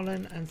at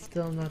All-In and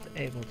still not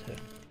able to.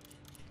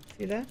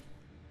 See that?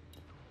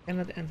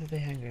 Cannot enter the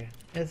hangar.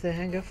 Is the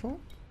hangar full?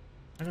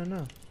 I don't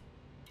know.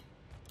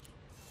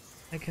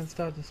 I can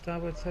start the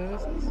starboard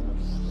services.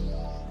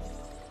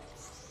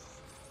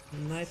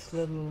 Nice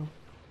little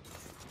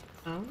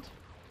sound.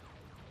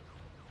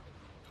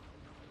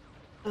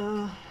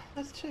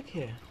 Let's check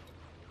here.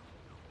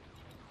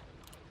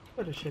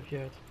 Go to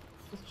shipyard.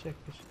 Let's check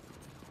the ship.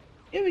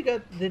 Here we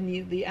got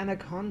the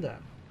Anaconda.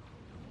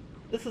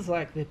 This is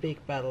like the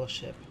big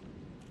battleship.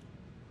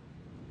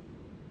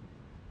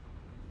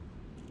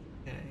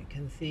 Okay, you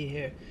can see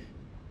here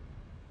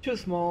 2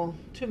 small,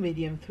 2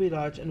 medium, 3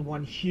 large, and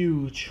 1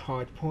 huge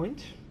hard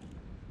point.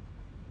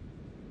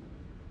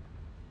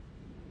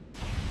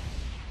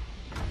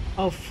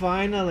 Oh,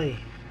 finally!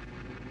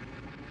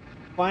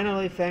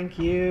 Finally, thank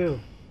you!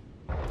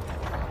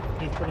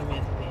 He's putting me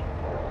into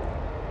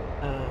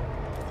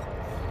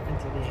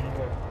the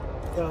hangar.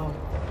 So,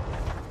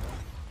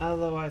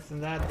 otherwise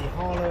than that, the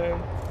Hauler,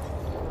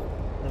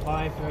 the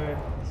Viper,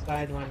 the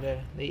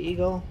Sidewinder, the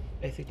Eagle,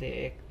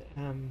 basically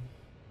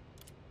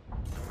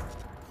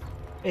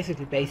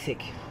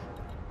basic.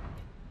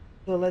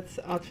 So let's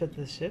outfit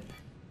this ship.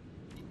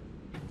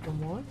 One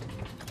more.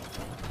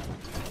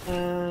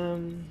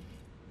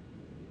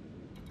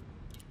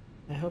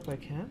 I hope I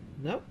can.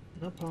 Nope,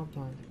 no power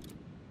plant.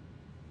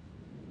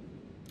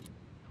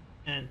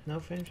 And no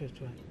frame shift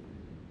track.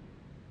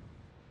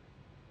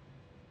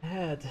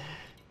 Ahead.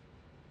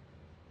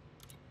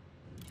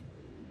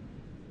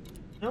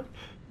 Nope.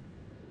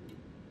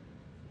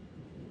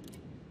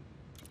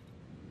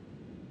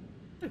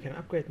 I can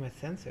upgrade my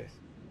sensors.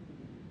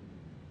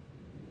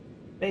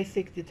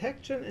 Basic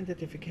detection,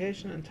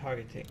 identification, and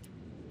targeting.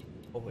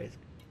 Always.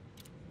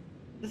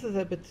 This is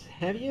a bit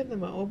heavier than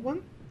my old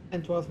one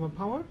and draws more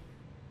power,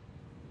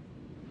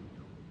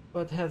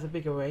 but has a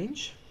bigger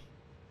range.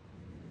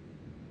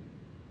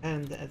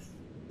 And as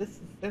this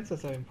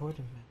sensors are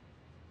important, man.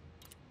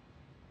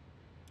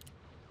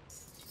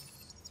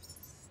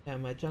 Yeah,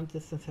 my jump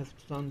distance has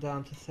gone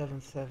down to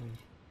 7.7.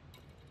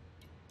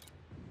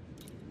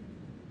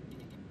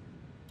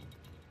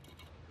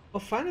 Oh,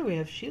 finally we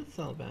have shield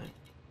cell back.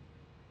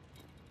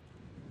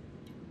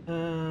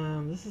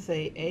 This is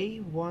a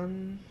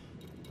A1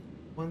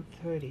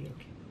 130.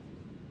 Okay.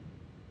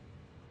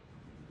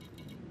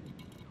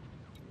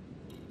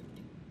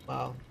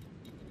 Wow,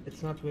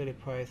 it's not really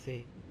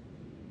pricey.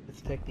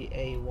 Let's take the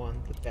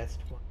A1, the best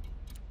one.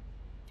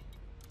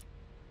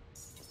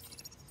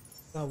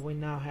 So we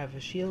now have a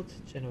shield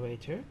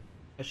generator,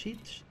 a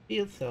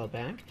shield cell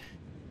bank.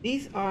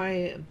 These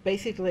are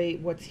basically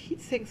what heat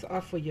sinks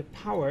are for your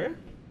power.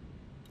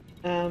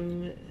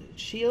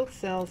 Shield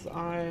cells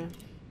are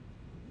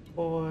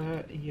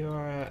for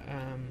your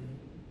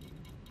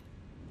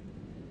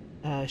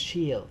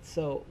shield.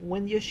 So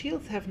when your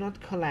shields have not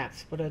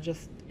collapsed but are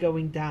just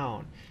going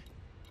down,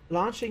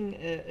 launching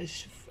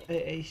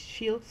a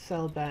shield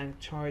cell bank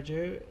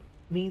charger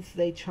means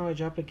they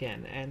charge up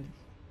again and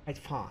quite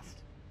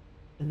fast.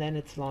 And then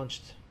it's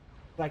launched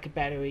like a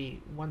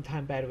battery,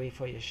 one-time battery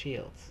for your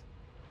shields.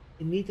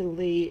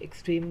 Immediately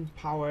extreme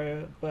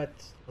power, but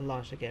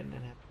launch again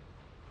and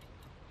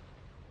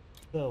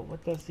so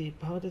what does the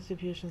power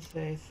distribution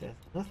say? Says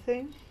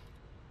nothing.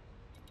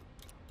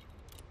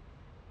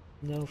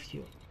 No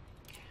fuel.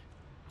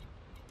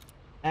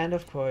 And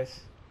of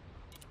course,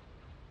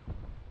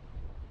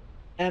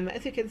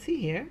 as you can see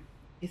here,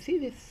 you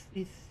see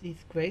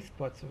these gray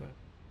spots around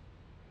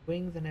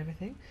wings and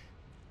everything.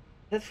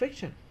 That's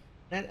friction.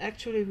 That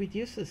actually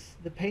reduces,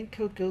 the paint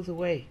coat goes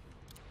away.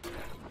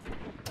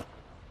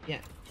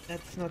 Yeah,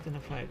 That's not in a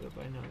fire group,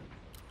 I know.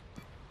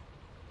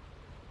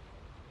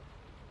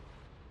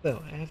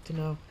 So, I have to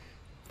now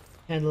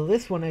handle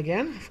this one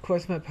again. Of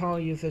course, my power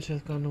usage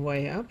has gone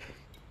way up.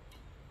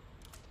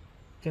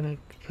 Gonna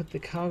put the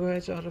cargo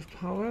edge out of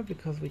power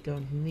because we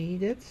don't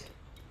need it.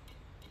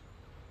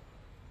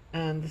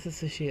 And this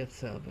is a shield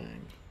cell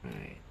bank.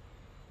 Right.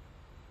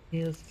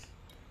 Let's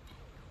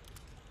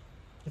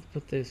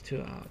put those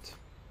two out.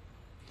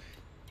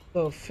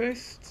 So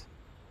first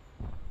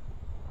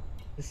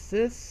is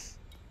this.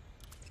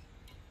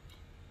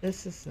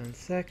 This is in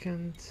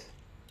second.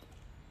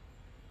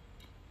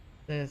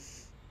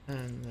 This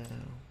and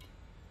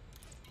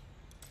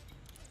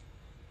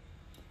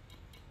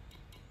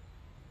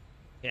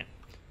yeah.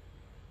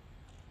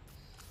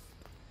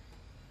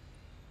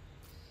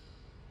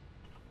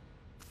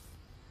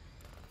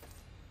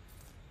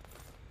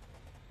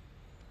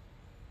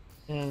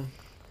 Yeah.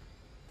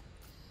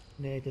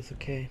 No, it is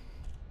okay.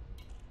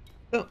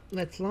 So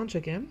let's launch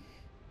again.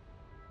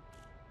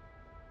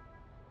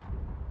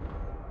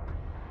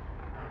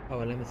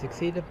 Power limit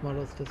exceeded,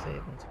 models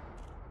disabled.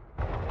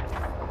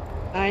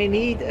 I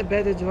need a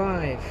better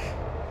drive.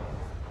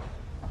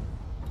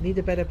 Need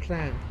a better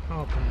plan.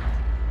 Power plant.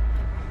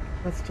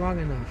 Not strong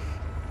enough.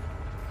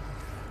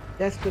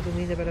 Desperately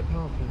need a better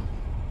power plant.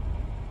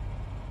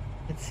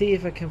 Let's see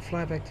if I can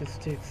fly back to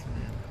Styx,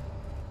 man.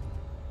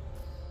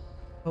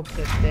 Hope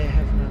that they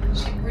have none.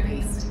 Ship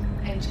released.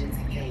 Engines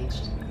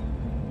engaged.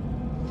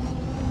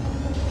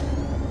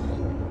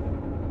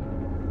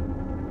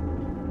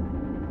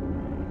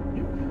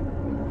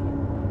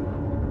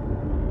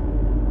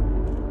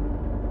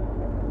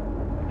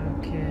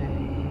 Okay,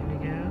 here we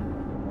go.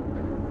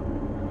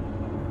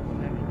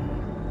 Very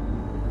nice.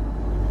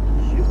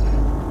 Shoot.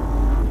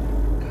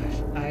 Gosh,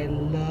 I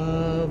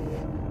love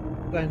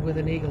flying with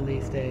an eagle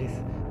these days.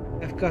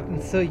 I've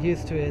gotten so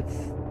used to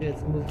its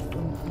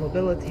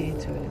mobility,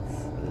 to its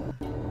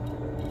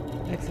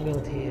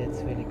flexibility. It's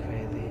really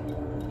crazy.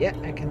 Yeah,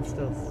 I can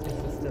still. This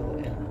is still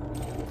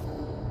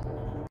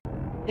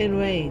in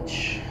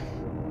range.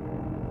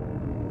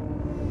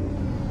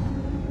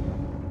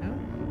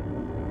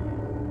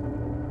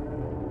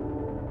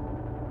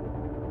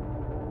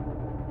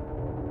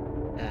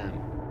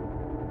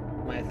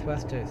 My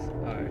thrusters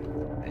are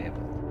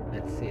disabled.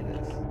 Let's see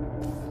this.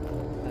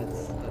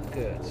 That's not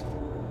good.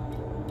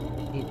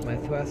 Need my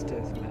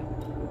thrusters, man.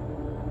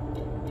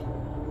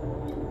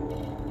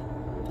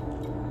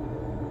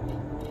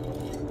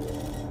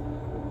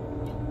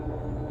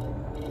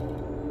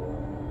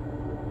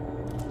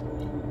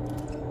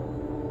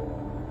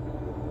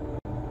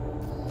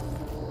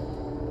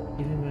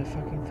 Even my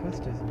fucking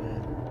thrusters,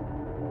 man.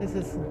 This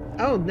is.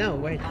 Oh no!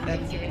 Wait,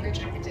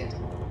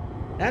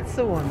 that's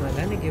the one. My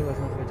landing gear was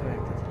not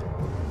retracted.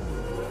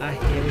 Ah,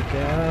 here we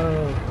go.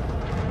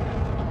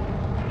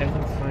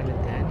 Everything's fine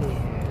and dandy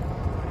here.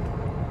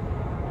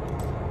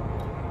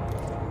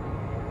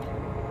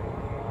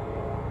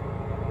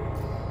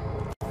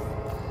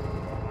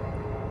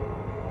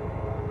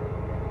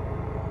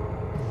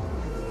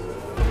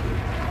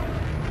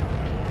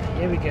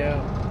 Here we go.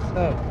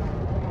 So,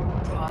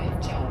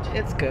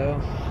 let's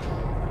go.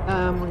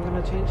 I'm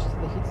gonna change to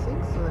the heatsink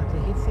so that the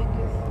heatsink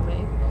is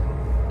made.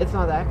 It's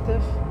not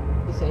active,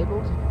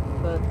 disabled,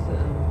 but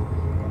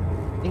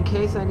in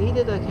case I need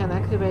it, I can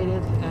activate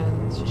it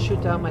and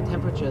shoot down my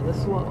temperature.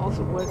 This will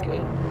also work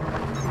in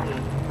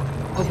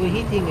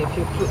overheating if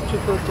you're too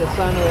close to a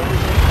sun or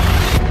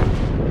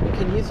anything. You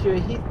can use your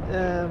heat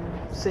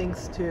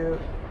sinks to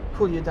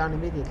cool you down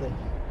immediately.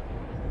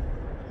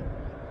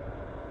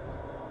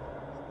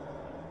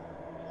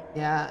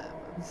 Yeah,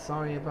 I'm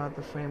sorry about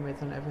the frame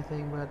rates and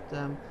everything, but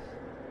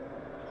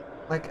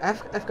like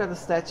I've got a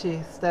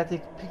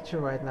static picture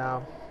right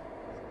now.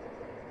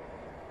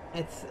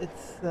 It's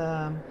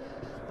the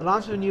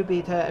launch of a new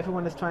beta.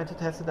 Everyone is trying to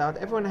test it out.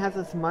 Everyone has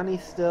its money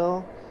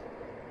still,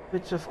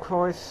 which of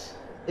course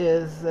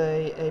is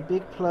a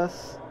big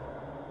plus,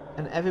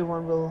 and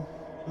everyone will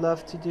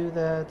love to do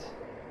that.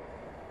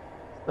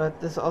 But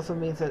this also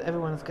means that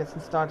everyone is getting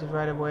started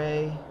right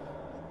away.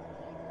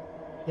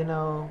 You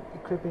know,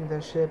 equipping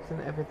their ships and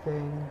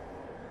everything.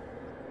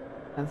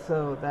 And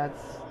so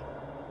that's,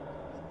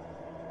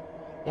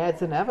 yeah,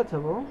 it's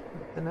inevitable.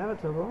 It's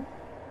inevitable.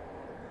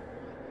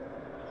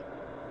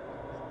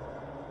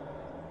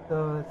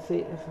 So let's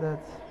see if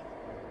that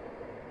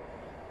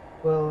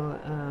will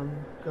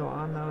go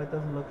on now. It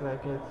doesn't look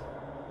like it.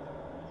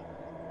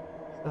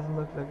 Doesn't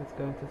look like it's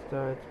going to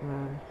start,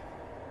 man.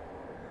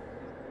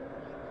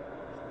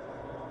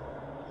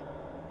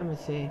 Let me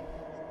see.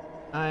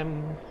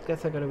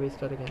 Guess I gotta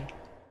restart again.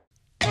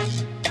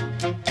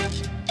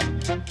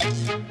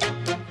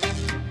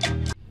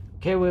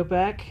 Okay, we're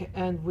back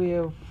and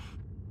we're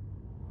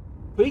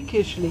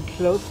freakishly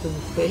close to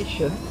the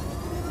station.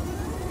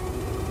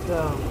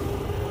 So,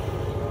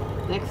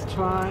 next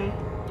try,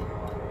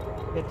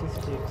 get to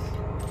Styx.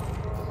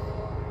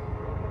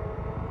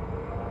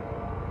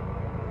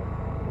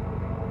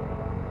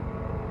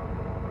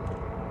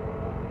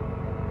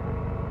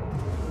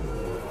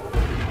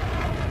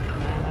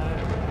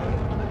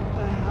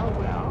 What the hell,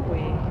 where are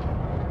we?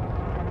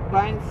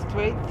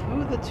 straight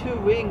through the two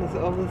wings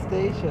of the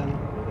station.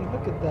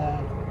 Look at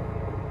that.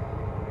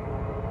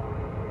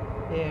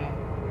 Here.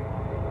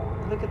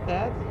 Look at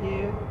that.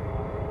 Here.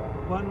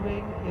 One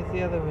wing, here's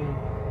the other wing.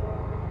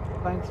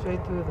 Flying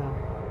straight through them.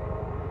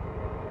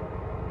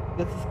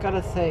 This is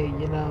gotta say,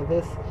 you know,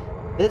 this,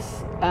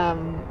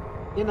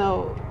 you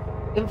know,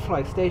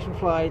 in-flight, station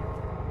flight,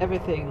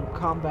 everything,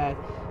 combat,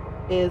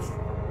 is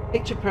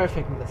picture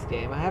perfect in this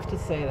game. I have to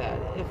say that.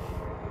 If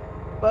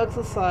bugs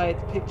aside,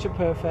 picture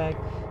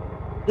perfect.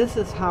 This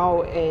is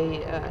how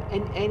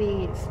in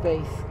any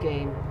space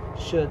game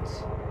should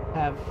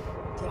have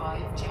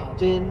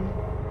been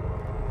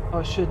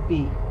or should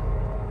be.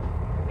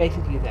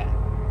 Basically that.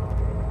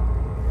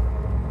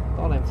 That's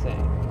all I'm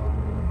saying.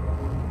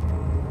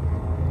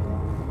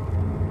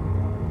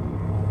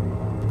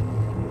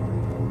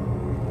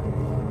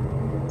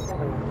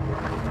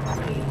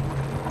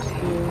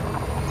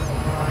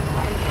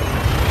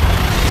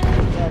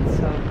 Let's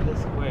hope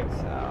this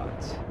works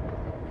out.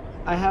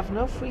 I have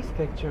no freeze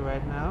picture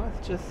right now.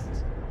 It's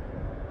just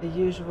the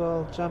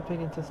usual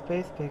jumping into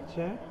space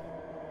picture.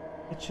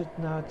 It should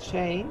now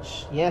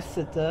change. Yes,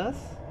 it does.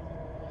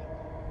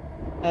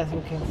 As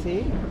you can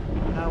see,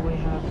 now we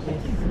have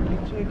this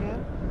picture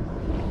again.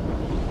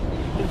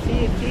 You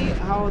can see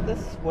how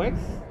this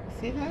works.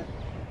 See that?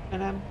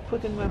 And I'm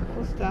putting my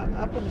push down,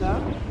 up and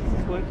down. This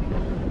is working.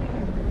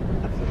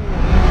 Absolutely.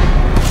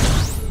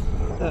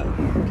 So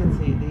you can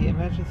see the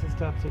emergency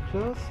stop to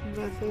close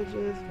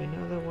messages. We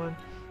know that one,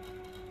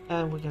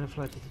 and we're gonna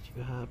fly to the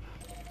Q hub.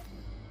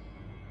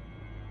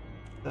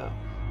 So,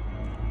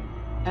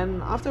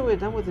 and after we're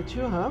done with the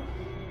Q hub,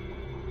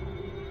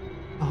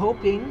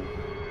 hoping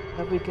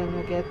that we're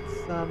gonna get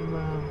some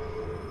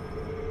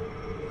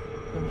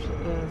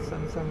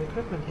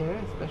equipment here,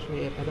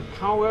 especially a better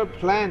power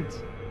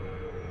plant.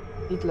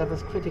 Heat level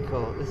is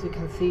critical. As you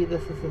can see,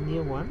 this is a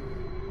new one.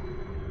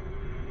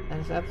 That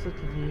is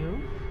absolutely new.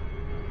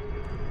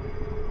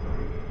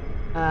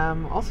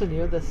 Also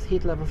new, this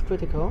heat level is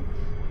critical.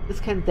 This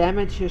can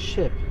damage your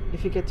ship.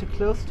 If you get too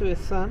close to a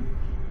sun,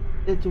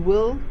 it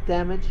will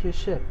damage your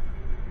ship.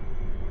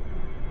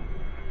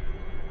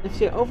 If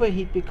you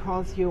overheat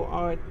because you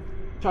are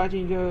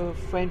charging your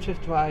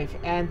frameshift drive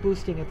and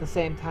boosting at the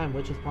same time,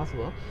 which is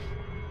possible,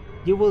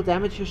 you will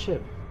damage your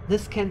ship.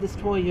 This can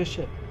destroy your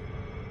ship.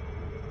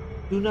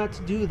 Do not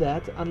do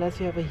that unless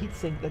you have a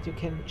heatsink that you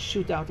can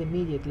shoot out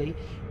immediately,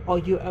 or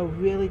you are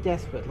really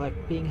desperate, like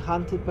being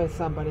hunted by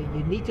somebody.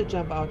 You need to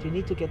jump out, you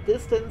need to get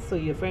distance so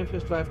your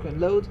frameshift drive can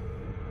load,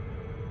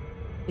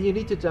 and you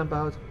need to jump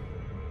out.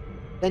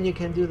 Then you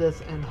can do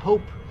this and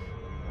hope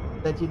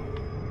that you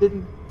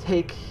didn't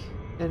take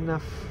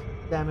enough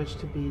damage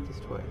to be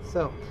destroyed.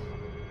 So,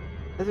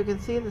 as you can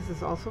see, this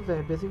is also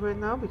very busy right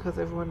now because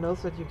everyone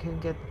knows that you can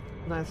get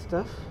nice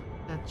stuff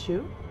at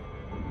Chew.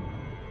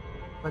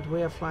 But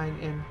we are flying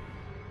in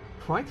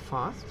quite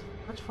fast,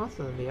 much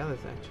faster than the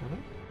others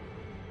actually.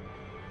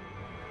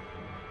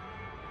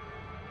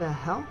 The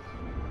hell?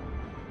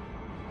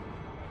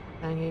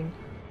 Hanging.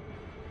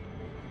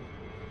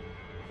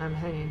 I'm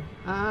hanging.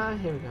 Ah,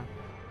 here we go.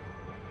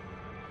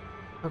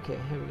 Okay,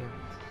 here we go.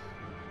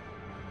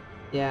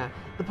 Yeah,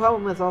 the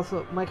problem is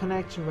also my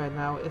connection right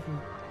now isn't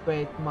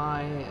great.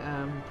 My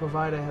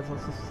provider has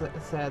also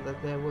said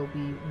that there will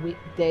be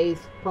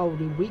days,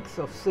 probably weeks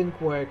of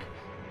sync work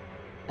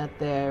at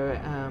their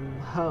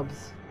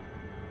hubs.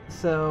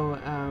 So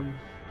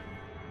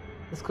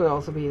this could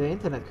also be the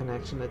internet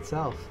connection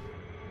itself.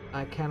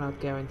 I cannot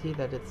guarantee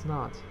that it's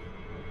not.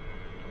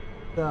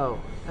 So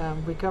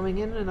we're coming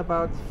in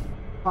about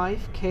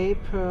 5k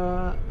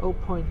per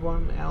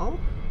 0.1 L,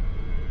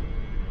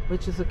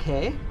 which is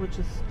okay, which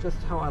is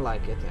just how I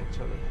like it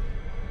actually.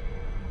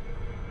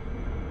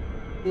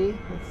 See,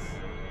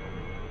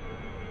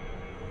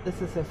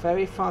 this is a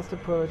very fast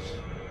approach,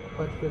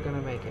 but we're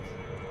gonna make it.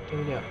 Here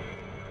we go.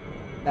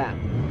 Bam.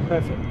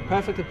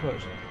 Perfect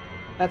approach.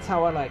 That's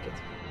how I like it.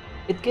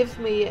 It gives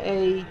me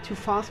a too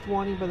fast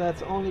warning, but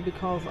that's only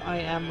because I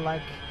am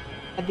like,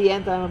 at the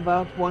end I'm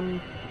about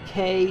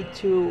 1k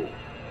to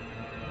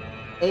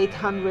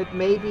 800,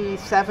 maybe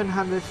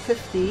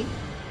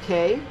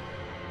 750k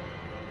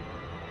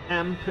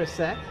per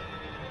sec.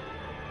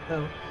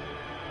 So,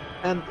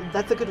 and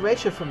that's a good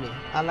ratio for me.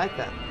 I like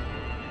that.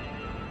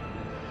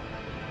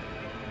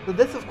 So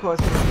this, of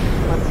course,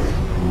 must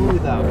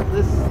smooth out.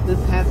 This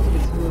has to be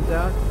smoothed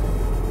out.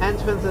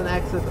 Entrance and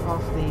exit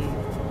of the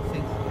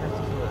things have to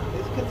smooth out.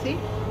 As you can see,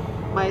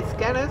 my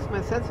scanners, my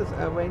sensors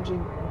are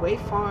ranging way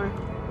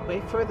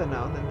further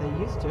now than they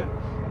used to.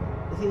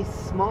 These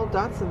small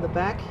dots in the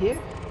back here,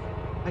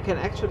 I can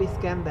actually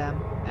scan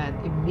them and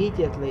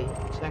immediately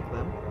check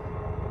them.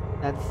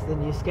 That's the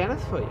new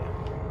scanners for you.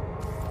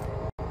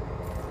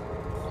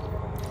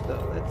 So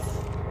let's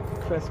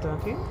press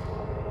docking.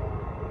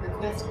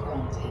 Request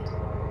granted.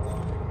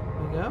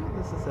 There we go.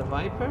 This is a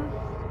Viper.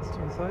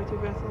 System authority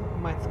vessel.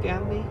 Might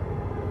scan me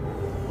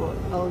for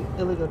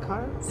illegal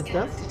car. It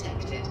does.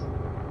 Detected.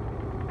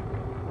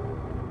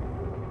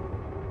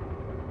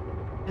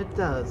 It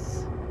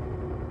does.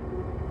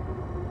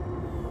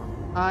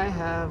 I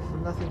have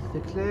nothing to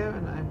declare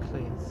and I'm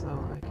clean, so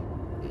I can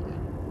proceed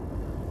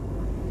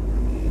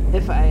in.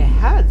 If I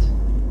had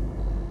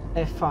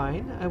a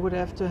fine, I would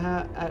have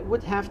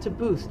to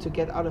boost to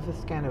get out of his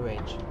scanner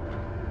range.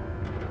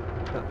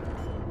 So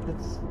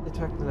let's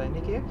detract the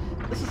landing gear.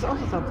 This is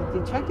also something.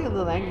 Detracting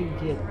the landing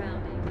gear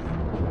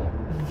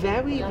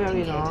very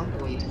long.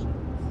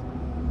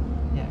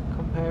 Yeah,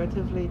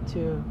 comparatively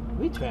to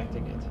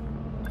retracting it.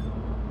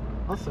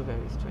 Also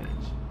very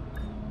strange.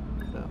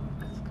 So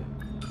let's go.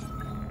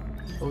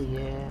 Oh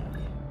yeah.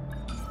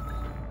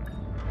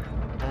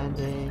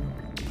 Landing.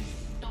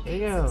 Here we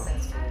go.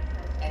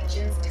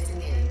 Engines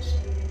disengaged.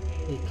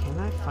 Hey, can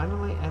I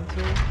finally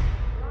enter?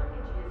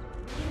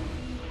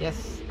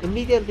 Yes,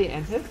 immediately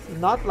entered.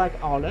 Not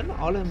like Olin.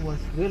 Olin was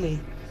really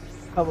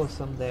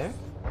troublesome there.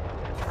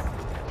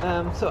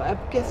 So I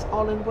guess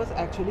Olin was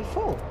actually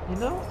full. You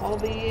know, all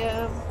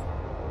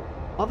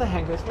the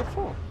hangars were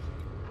full.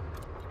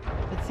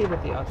 Let's see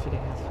what the outfitting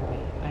has for me.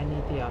 I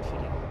need the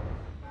outfitting.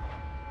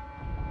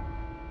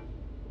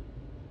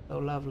 So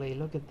lovely.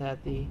 Look at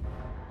that. The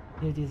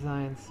new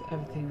designs.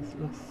 Everything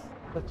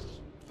looks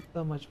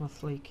so much more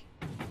sleek.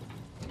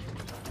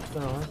 So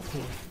let's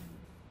see.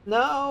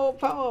 No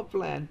power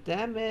plant.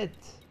 Damn it.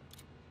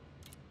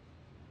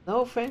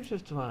 No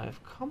frameshift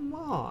drive. Come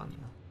on.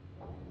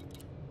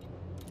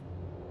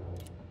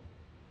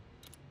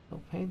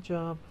 No paint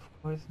job.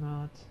 Of course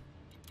not.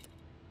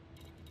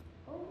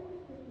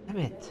 Damn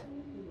it.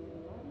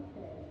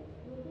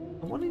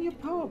 I want a new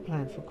power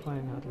plant for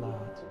crying out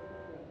loud.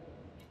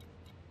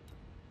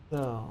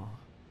 So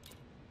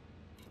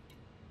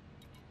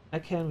I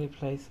can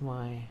replace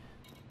my...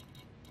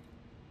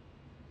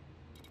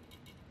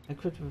 I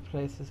could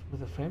replace this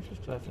with a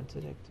frameshift drive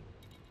interdictor.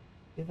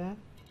 See that?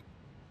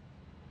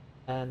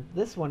 And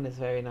this one is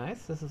very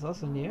nice. This is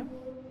also new.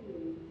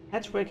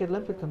 Hatchbreaker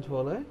limpet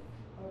controller.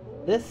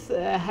 This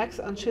hacks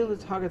unshielded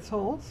target's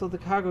hull, so the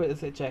cargo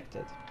is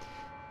ejected.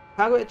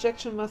 Cargo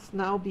ejection must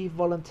now be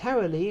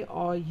voluntarily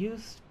or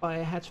used by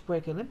a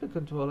hatchbreaker limpet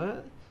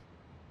controller,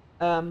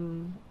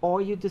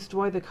 or you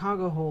destroy the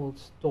cargo hold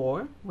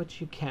door,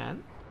 which you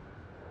can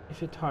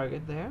if you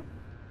target there.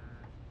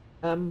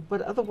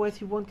 But otherwise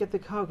you won't get the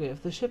cargo.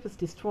 If the ship is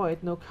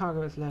destroyed, no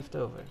cargo is left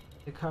over.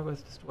 The cargo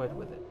is destroyed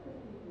with it.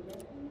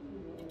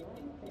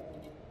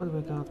 But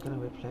we're not gonna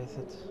replace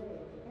it.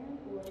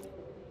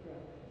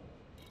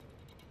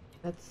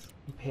 Let's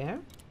compare.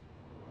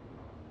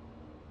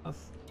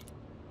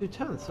 2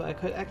 tons, so I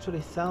could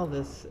actually sell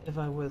this if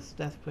I was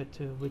desperate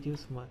to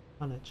reduce my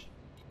tonnage.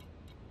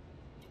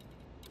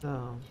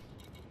 So,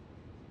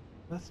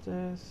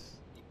 clusters.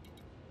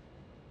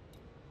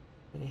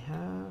 We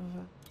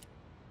have.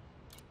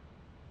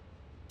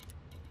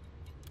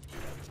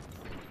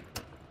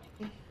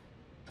 Okay.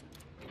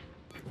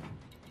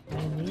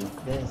 I need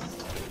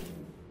this.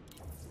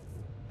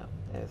 Oh,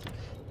 there's.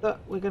 So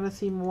we're gonna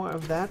see more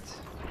of that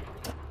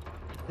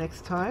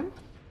next time.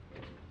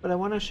 But I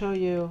want to show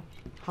you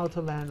how to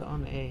land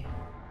on a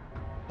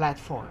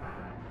platform,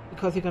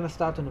 because you're going to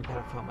start on a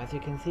platform. As you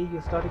can see,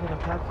 you're starting on a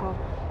platform.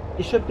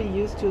 You should be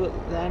used to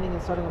landing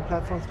and starting on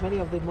platforms. Many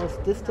of the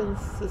most distant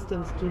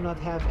systems do not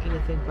have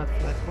anything but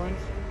platforms.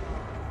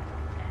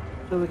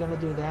 So we're going to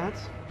do that.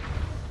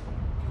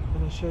 I'm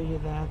going to show you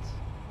that,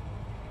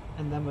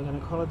 and then we're going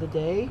to call it a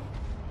day.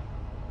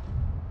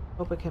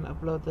 Hope I can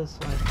upload this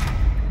like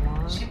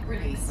one. Ship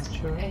released.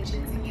 Not sure.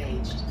 Engines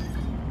engaged.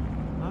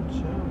 Not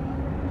sure.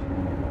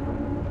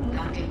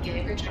 Landing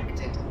gear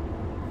retracted.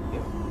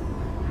 Yep.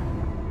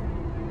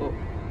 Oh.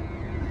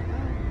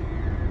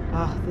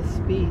 Ah, the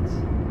speed.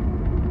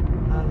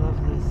 I love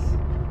this.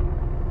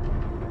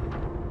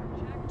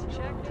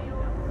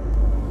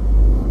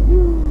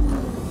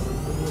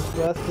 These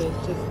thrusters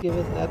just give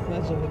us that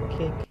much of a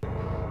kick.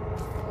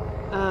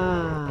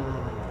 Ah.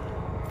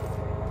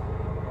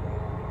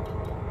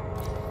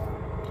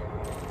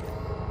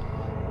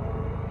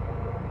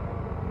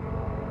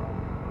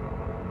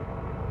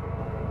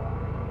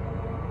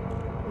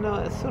 No,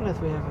 as soon as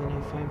we have a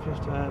new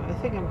frameshift drive, I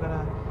think I'm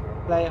gonna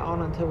play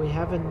on until we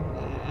have a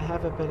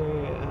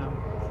better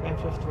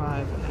frameshift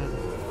drive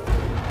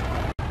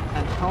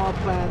and power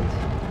plant,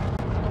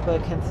 so I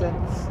can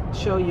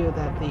show you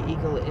that the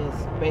Eagle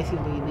is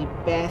basically the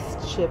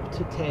best ship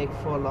to take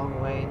for long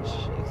range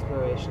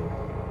exploration.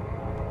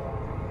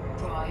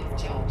 Drive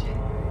charging.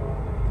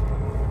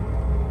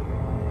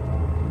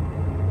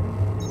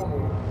 4,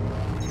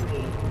 3,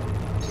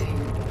 2,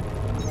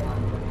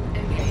 1.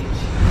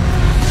 Engage.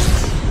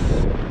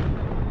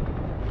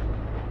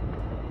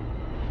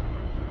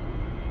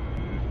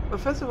 Well,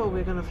 first of all,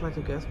 we're gonna fly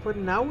to Gasport.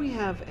 Now we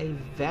have a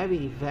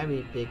very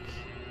big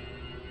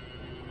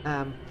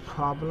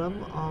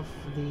problem of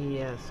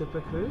the Super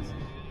Cruise.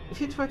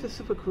 If you try to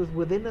Super Cruise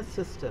within a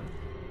system,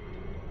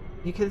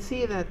 you can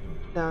see that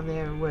down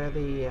there where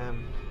the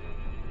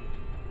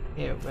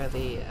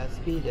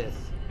speed is,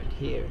 and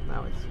here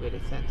now it's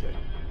really centered.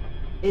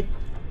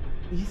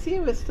 You see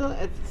we're still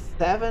at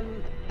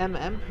 7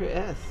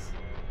 mm/s.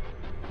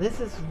 This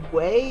is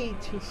way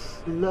too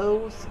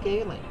slow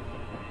scaling.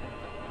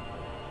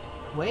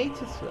 Way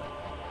too slow.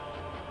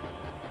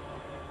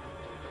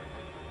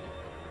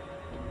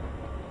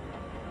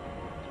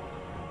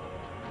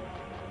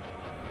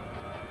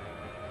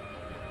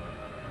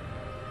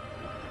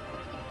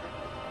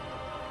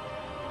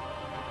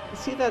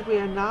 see that we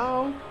are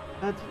now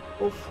at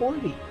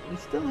 040. We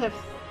still have,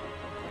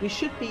 we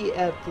should be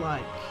at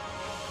like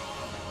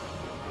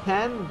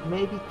 10,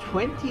 maybe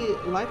 20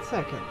 light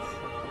seconds.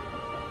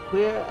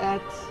 We're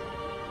at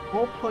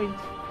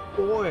 0.4.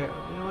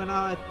 We're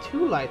now at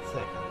 2 light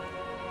seconds.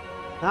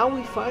 Now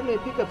we finally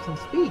pick up some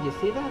speed. You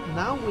see that?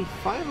 Now we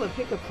finally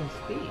pick up some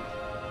speed.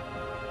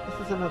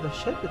 This is another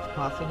ship that's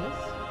passing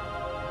us.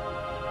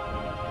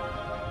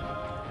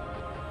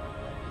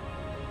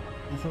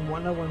 There's a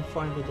wonder one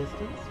far in the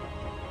distance.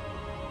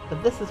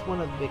 But this is one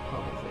of the big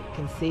problems. You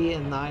can see a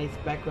nice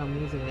background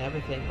music and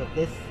everything, but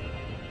this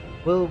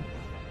will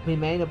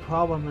remain a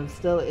problem, and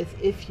still, it's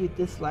if you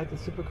dislike the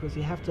Super Cruise,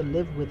 you have to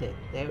live with it.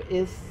 There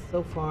is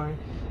so far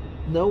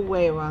no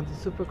way around the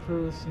Super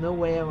Cruise, no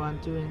way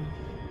around doing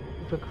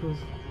Super Cruise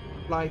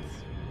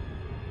flights.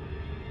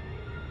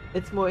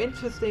 It's more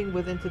interesting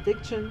with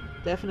interdiction,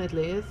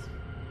 definitely is.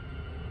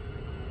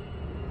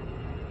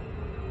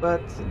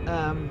 But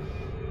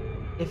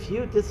if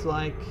you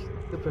dislike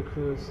Super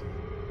Cruise,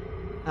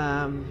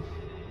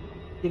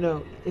 you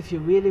know, if you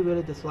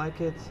really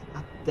dislike it,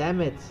 damn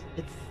it,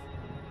 it's,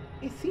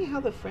 you see how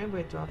the frame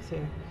rate drops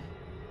here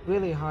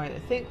really hard. I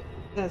think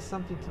there's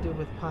something to do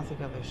with passing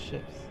other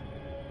ships.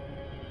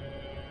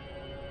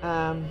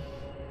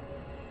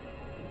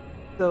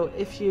 So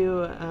if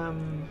you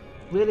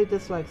really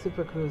dislike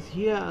Super Cruise,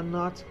 you are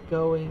not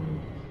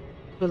going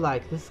to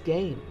like this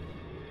game.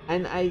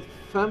 And I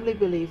firmly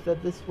believe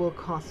that this will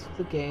cost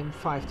the game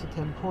 5 to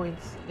 10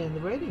 points in the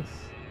ratings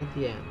at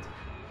the end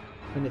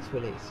when it's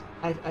released.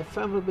 I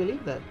firmly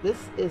believe that.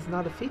 This is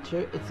not a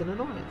feature, it's an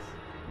annoyance.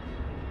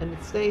 And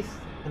it stays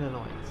an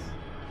annoyance.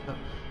 So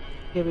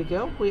here we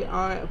go. We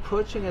are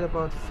approaching at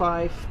about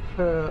 5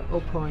 per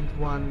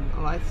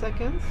 0.1 light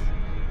seconds,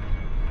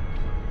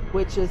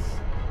 which is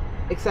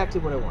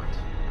exactly what I want.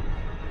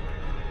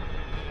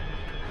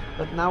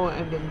 But now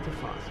I'm getting too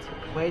fast.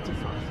 Way too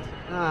fast.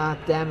 Ah,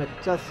 damn it.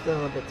 Just a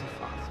little bit too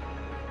fast.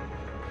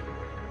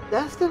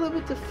 Just a little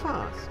bit too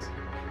fast.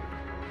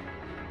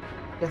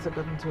 Guess I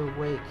got into a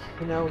wake.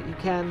 You know, you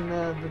can,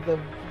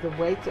 the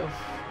weight of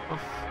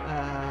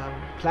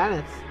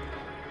planets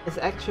is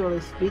actually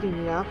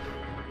speeding up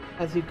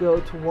as you go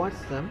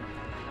towards them.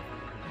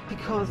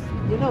 Because,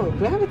 you know,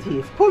 gravity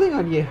is pulling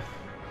on you.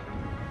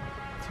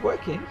 It's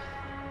working.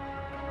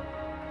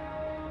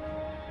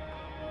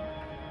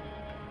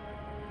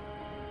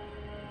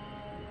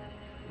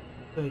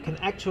 So you can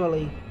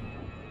actually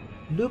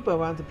loop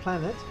around the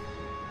planet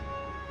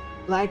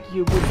like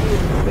you would do in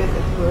space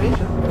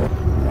exploration.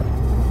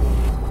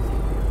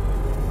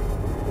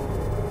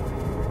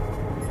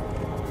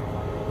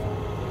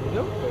 There we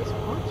go, first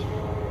point.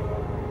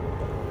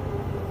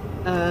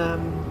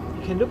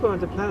 You can loop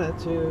around the planet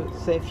to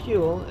save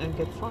fuel and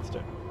get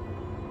faster.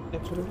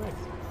 Actually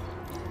works.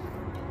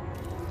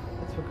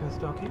 Let's focus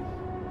docking.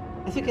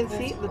 As you can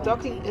see, the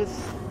docking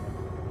is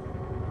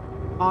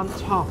on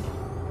top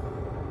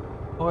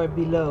or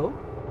below.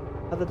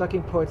 Other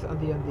docking ports on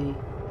the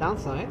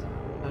downside,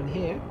 down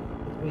here,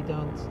 but we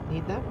don't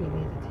need that, we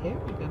need it here.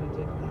 We're gonna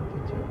do that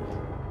picture.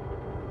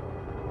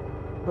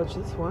 Approach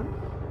this one.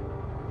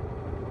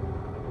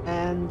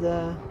 And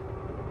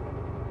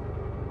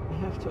we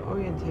have to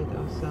orientate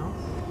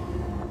ourselves.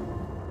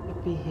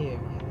 Should be here,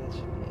 yeah, that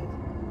should be it.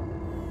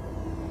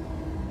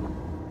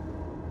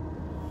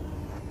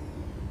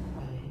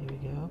 Here we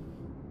go.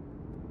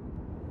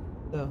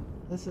 So,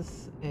 this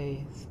is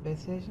a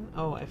space station.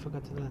 Oh, I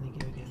forgot to landing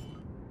gear again.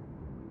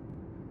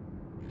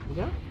 Here we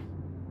go.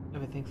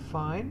 Everything's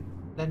fine.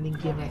 Landing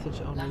gear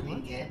message only Landing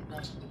once. gear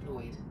not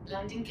deployed.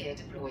 Landing gear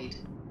deployed.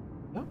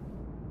 Go.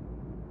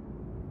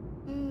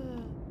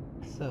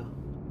 So,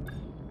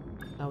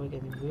 now we're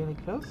getting really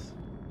close.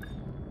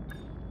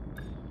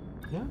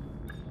 Yeah.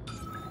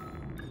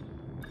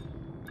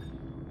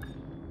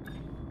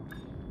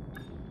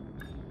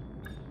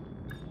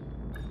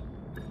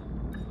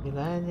 We're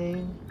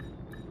landing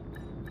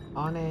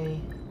on a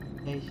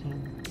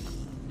station.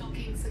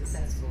 Docking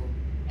successful.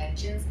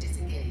 Engines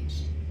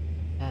disengaged.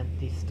 And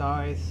the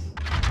stars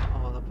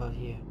are all above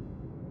here.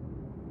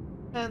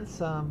 And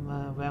some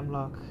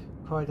Ramlock,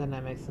 Core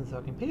Dynamics and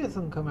Sorkin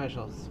Peterson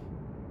commercials.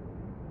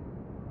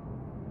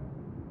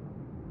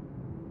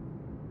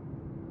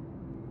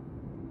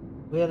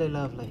 Really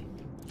lovely.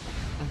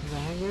 Enter the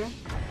hangar.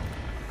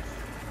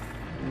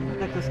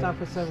 Check the stop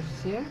for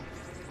services here.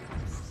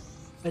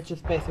 Which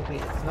is basically,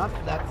 it's not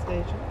that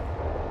station.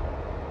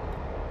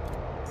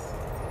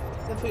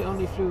 If we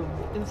only flew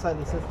inside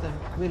the system,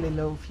 really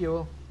low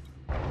fuel.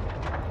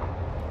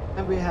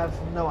 And we have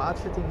no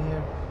outfitting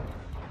here.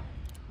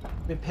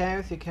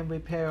 Repairs, you can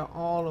repair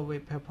all or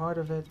repair part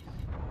of it.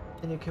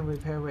 And you can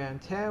repair wear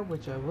and tear,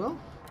 which I will.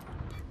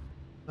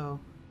 So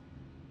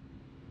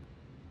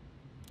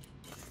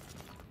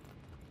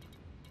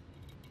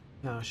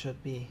now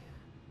should be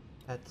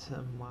at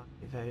my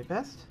very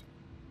best.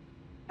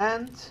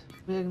 And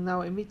we're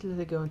now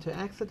immediately going to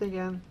exit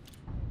again.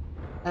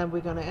 And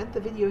we're gonna end the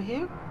video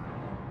here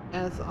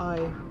as I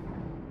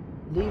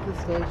leave the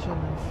station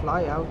and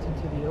fly out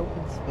into the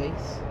open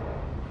space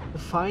to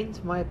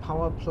find my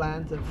power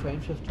plant and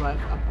frameshift drive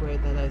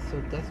upgrade that I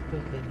so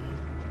desperately need.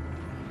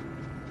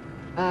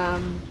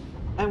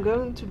 I'm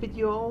going to bid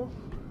you all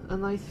a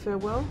nice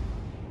farewell,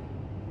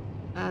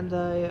 and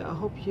I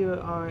hope you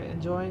are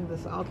enjoying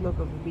this outlook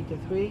of the Beta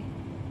 3.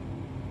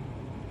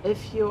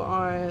 If you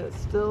are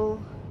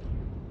still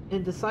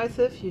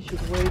indecisive, you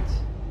should wait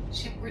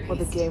for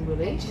the game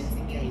release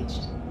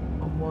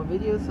for more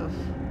videos of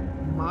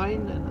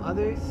mine and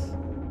others.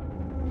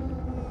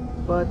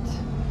 But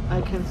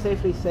I can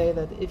safely say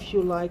that if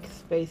you like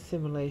space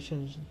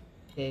simulation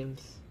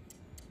games,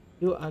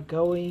 you are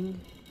going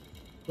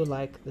to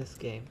like this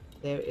game.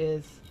 There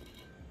is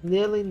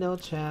nearly no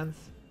chance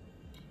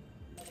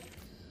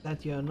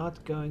that you are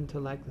not going to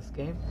like this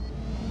game,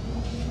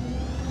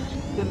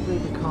 simply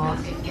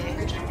because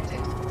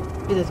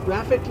it is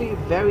graphically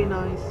very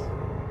nice.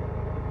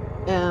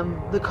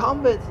 The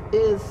combat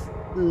is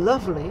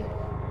lovely,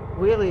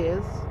 really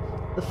is.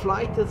 The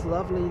flight is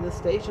lovely, the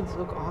stations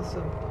look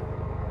awesome,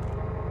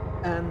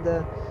 and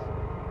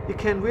you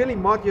can really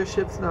mod your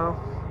ships now.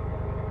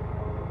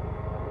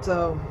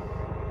 So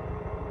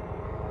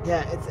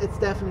yeah, it's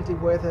definitely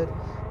worth it.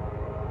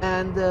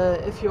 And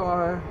if you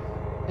are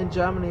in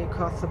Germany, it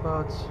costs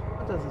about,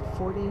 what does it,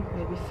 40,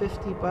 maybe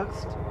 50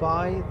 bucks to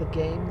buy the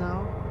game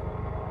now.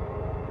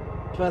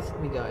 Trust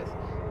me, guys.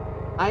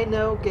 I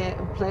know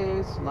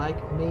players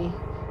like me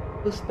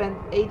who spent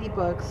 80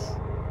 bucks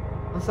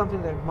on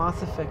something like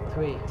Mass Effect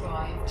 3.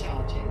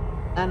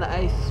 And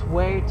I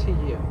swear to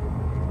you,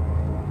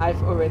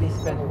 I've already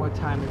spent more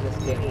time in this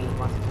game than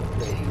Mass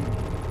Effect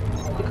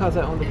 3. Because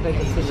I only played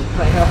the single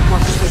player of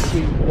Mass Effect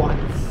 3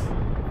 once.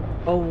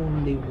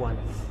 Only once.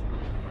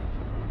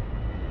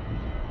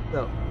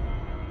 So,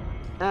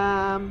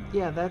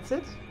 yeah, that's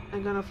it.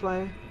 I'm gonna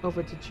fly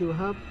over to Chew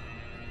Hub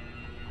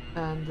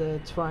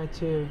and try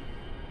to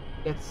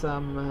get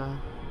some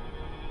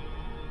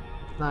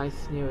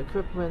nice new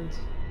equipment,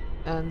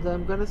 and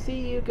I'm gonna see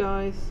you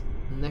guys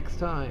next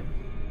time.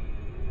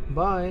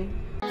 Bye.